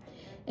them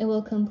and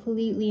will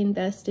completely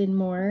invest in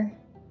more.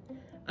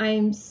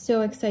 I'm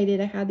so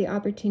excited I had the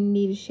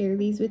opportunity to share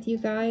these with you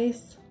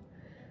guys,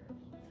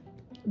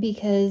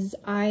 because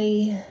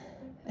I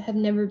have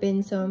never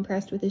been so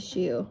impressed with a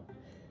shoe.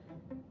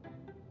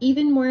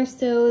 Even more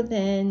so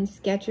than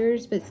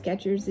Skechers, but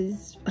Skechers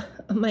is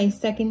my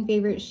second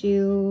favorite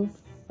shoe,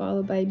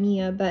 followed by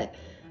Mia, but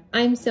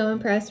I'm so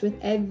impressed with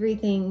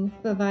everything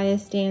Vivaia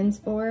stands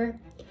for.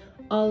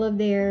 All of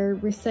their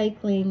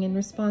recycling and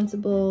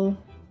responsible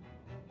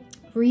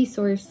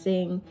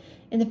resourcing,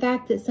 and the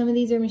fact that some of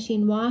these are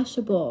machine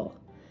washable.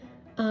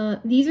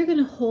 These are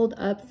gonna hold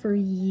up for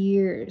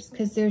years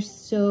because they're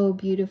so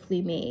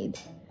beautifully made.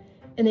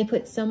 And they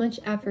put so much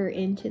effort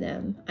into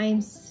them. I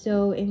am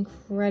so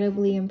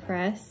incredibly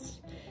impressed.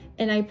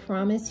 And I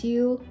promise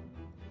you,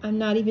 I'm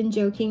not even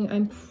joking,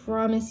 I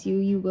promise you,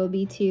 you will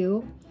be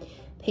too.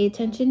 Pay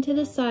attention to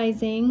the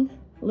sizing,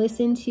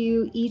 listen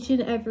to each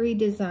and every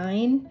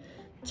design,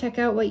 check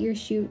out what your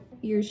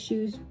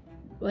shoes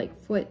like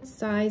foot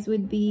size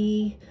would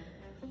be.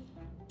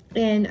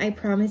 And I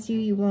promise you,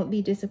 you won't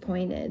be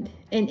disappointed.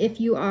 And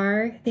if you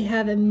are, they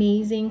have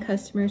amazing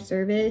customer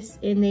service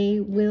and they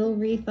will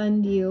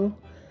refund you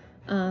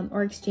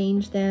or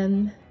exchange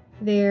them.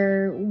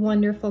 They're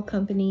wonderful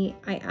company.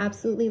 I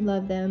absolutely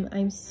love them.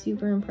 I'm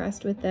super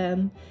impressed with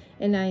them.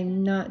 And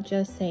I'm not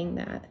just saying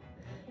that.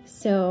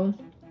 So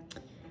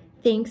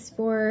thanks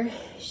for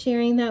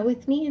sharing that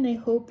with me. And I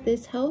hope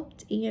this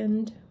helped,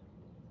 and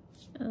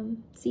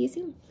see you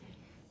soon.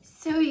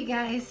 So you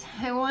guys,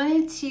 I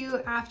wanted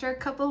to, after a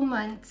couple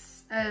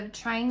months of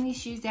trying these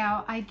shoes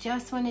out, I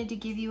just wanted to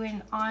give you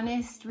an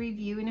honest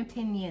review and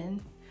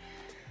opinion.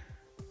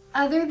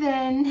 Other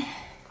than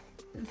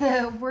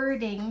the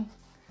wording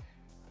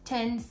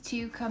tends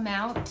to come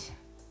out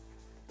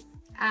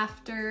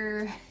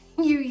after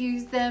you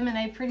use them, and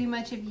I pretty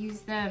much have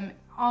used them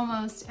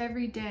almost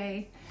every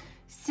day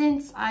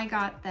since I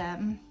got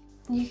them.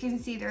 You can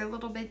see they're a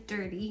little bit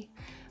dirty,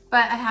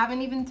 but I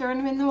haven't even thrown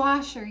them in the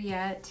washer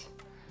yet.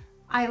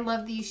 I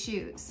love these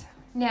shoes.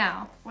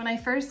 Now, when I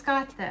first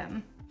got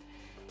them,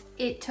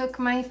 it took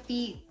my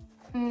feet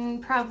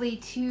probably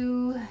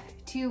two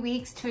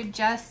weeks to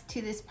adjust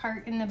to this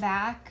part in the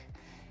back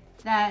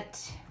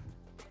that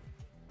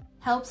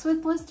helps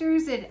with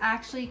blisters. It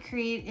actually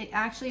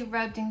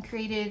rubbed and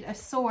created a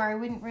sore. I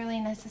wouldn't really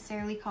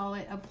necessarily call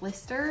it a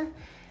blister.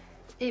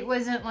 it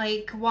wasn't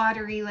like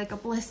watery like a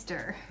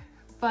blister,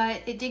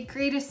 but it did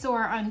create a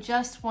sore on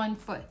just one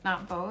foot,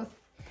 not both.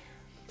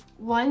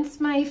 Once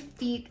my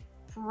feet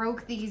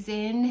broke these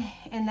in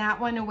and that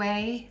went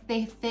away,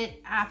 they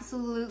fit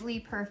absolutely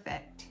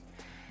perfect.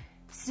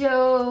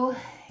 So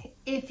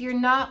if you're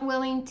not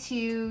willing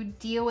to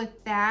deal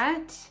with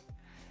that,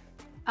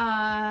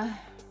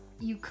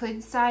 you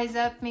could size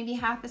up maybe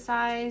half a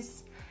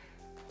size.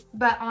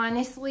 But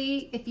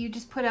honestly, if you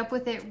just put up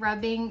with it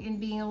rubbing and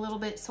being a little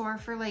bit sore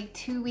for like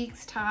 2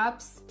 weeks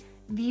tops,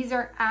 these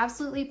are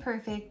absolutely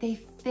perfect. They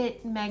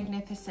fit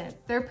magnificent.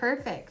 They're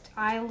perfect.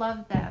 I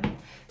love them.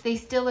 They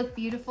still look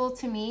beautiful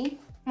to me.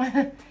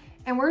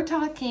 And we're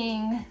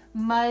talking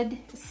mud,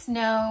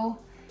 snow,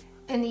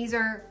 and these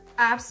are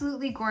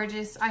absolutely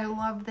gorgeous. I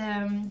love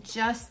them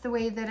just the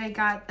way that I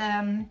got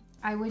them.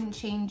 I wouldn't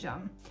change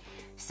them.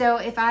 So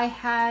if I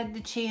had the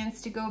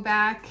chance to go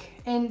back,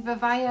 and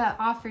Vivaia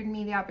offered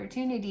me the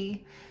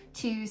opportunity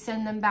to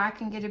send them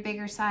back and get a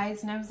bigger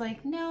size, and I was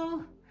like,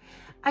 no,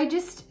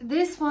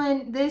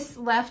 this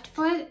left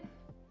foot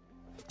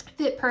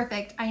fit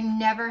perfect. I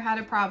never had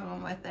a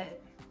problem with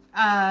it.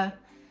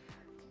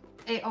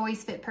 It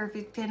always fit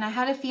perfect. And I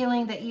had a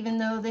feeling that even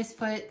though this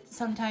foot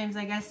sometimes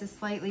I guess is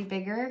slightly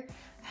bigger,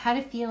 I had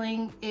a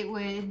feeling it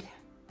would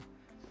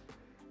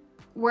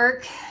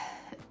work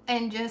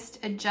and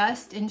just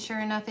adjust, and sure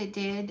enough it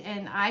did.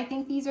 And I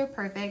think these are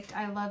perfect.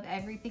 I love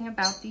everything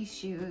about these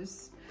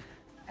shoes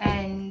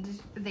and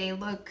they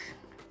look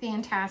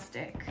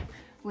fantastic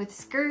with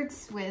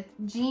skirts, with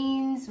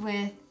jeans,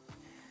 with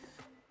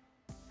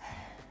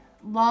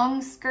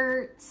long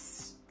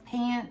skirts,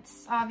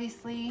 pants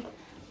obviously.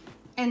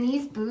 And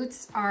these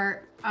boots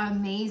are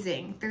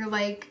amazing. They're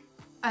like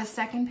a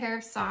second pair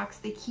of socks.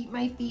 They keep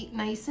my feet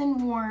nice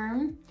and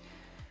warm.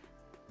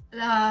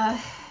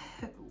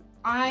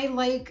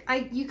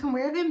 You can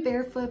wear them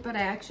barefoot, but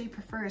I actually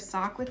prefer a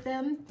sock with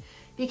them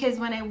because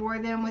when I wore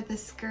them with a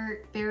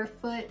skirt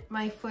barefoot,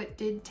 my foot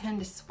did tend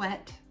to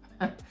sweat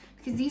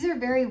because these are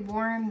very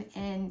warm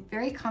and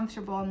very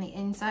comfortable on the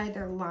inside.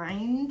 They're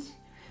lined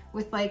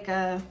with like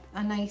a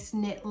nice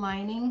knit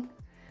lining.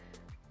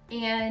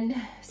 And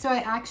so I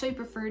actually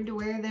preferred to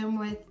wear them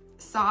with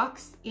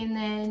socks, and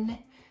then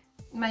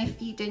my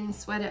feet didn't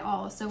sweat at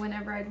all. So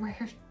whenever I'd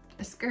wear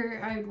a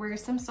skirt, I'd wear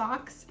some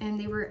socks, and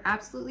they were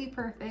absolutely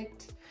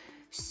perfect.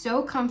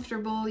 So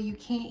comfortable, you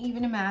can't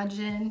even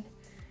imagine.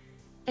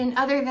 And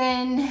other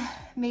than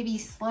maybe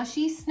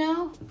slushy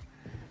snow,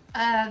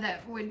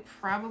 that would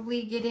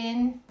probably get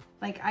in.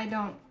 Like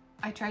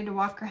I tried to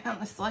walk around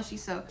the slushy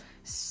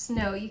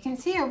snow. You can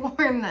see I wore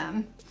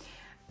them.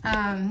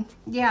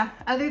 Yeah,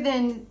 other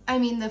than, I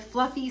mean, the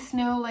fluffy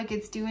snow like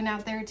it's doing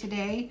out there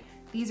today,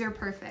 these are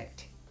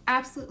perfect.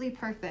 Absolutely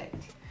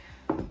perfect.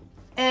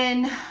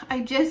 And I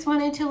just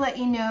wanted to let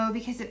you know,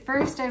 because at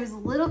first I was a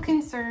little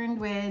concerned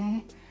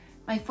when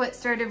my foot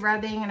started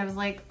rubbing and I was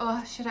like,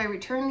 oh, should I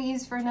return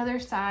these for another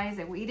size?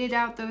 I waited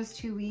out those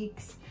 2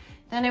 weeks.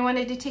 Then I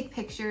wanted to take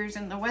pictures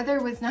and the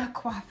weather was not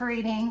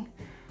cooperating.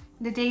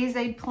 The days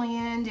I'd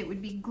planned, it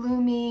would be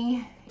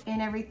gloomy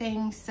and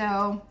everything.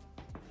 So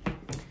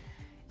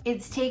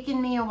it's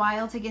taken me a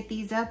while to get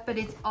these up, but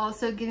it's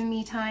also given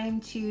me time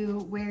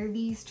to wear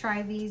these,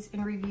 try these,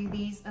 and review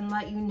these and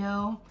let you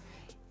know.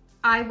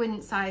 I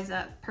wouldn't size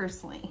up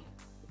personally.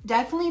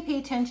 Definitely pay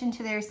attention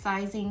to their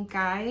sizing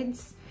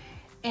guides.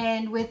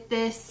 And with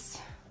this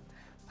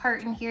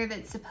part in here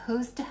that's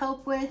supposed to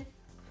help with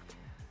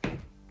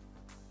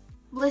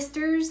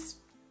blisters,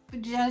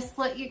 just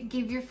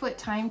give your foot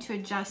time to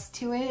adjust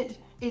to it.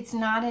 It's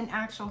not an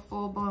actual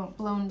full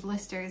blown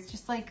blister. It's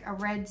just like a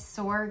red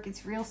sore. It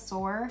gets real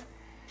sore,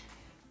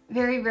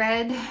 very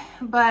red,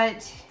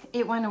 but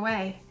it went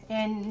away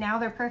and now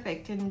they're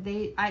perfect. And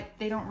they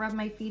don't rub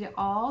my feet at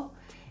all.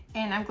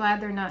 And I'm glad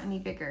they're not any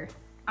bigger.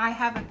 I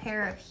have a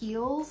pair of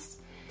heels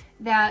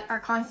that are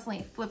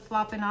constantly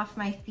flip-flopping off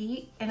my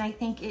feet, and I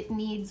think it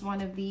needs one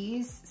of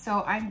these.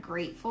 So I'm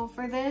grateful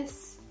for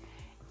this,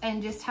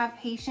 and just have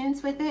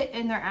patience with it,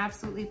 and they're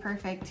absolutely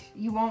perfect.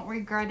 You won't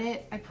regret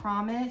it, I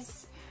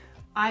promise.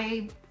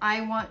 I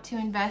want to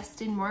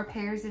invest in more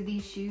pairs of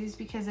these shoes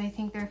because I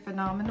think they're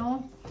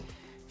phenomenal.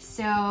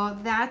 So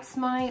that's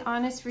my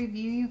honest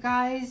review, you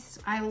guys.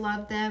 I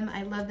love them.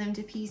 I love them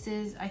to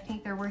pieces. I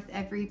think they're worth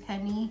every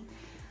penny.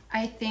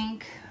 I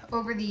think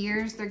over the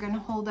years, they're gonna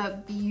hold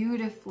up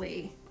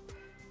beautifully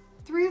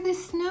through the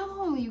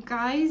snow, you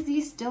guys.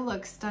 These still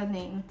look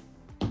stunning.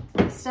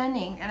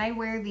 Stunning. And I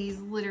wear these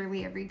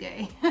literally every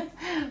day.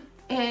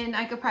 And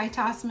I could probably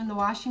toss them in the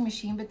washing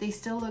machine, but they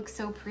still look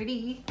so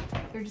pretty.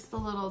 They're just a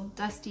little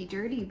dusty,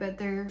 dirty, but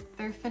they're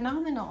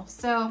phenomenal.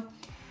 So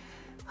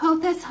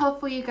hope that's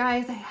helpful, you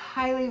guys. I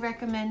highly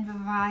recommend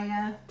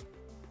Vivaia.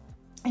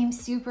 I'm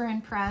super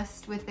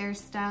impressed with their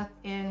stuff,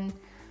 and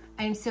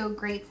I'm so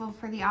grateful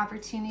for the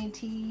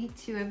opportunity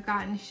to have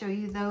gotten to show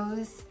you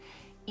those.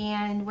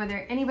 And whether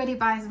anybody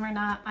buys them or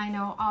not, I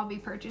know I'll be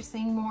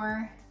purchasing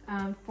more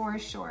for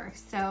sure.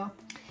 So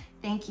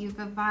thank you,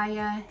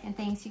 Vivaia, and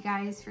thanks you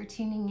guys for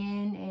tuning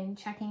in and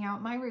checking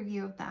out my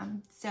review of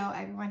them. So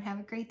everyone have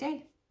a great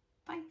day.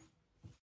 Bye.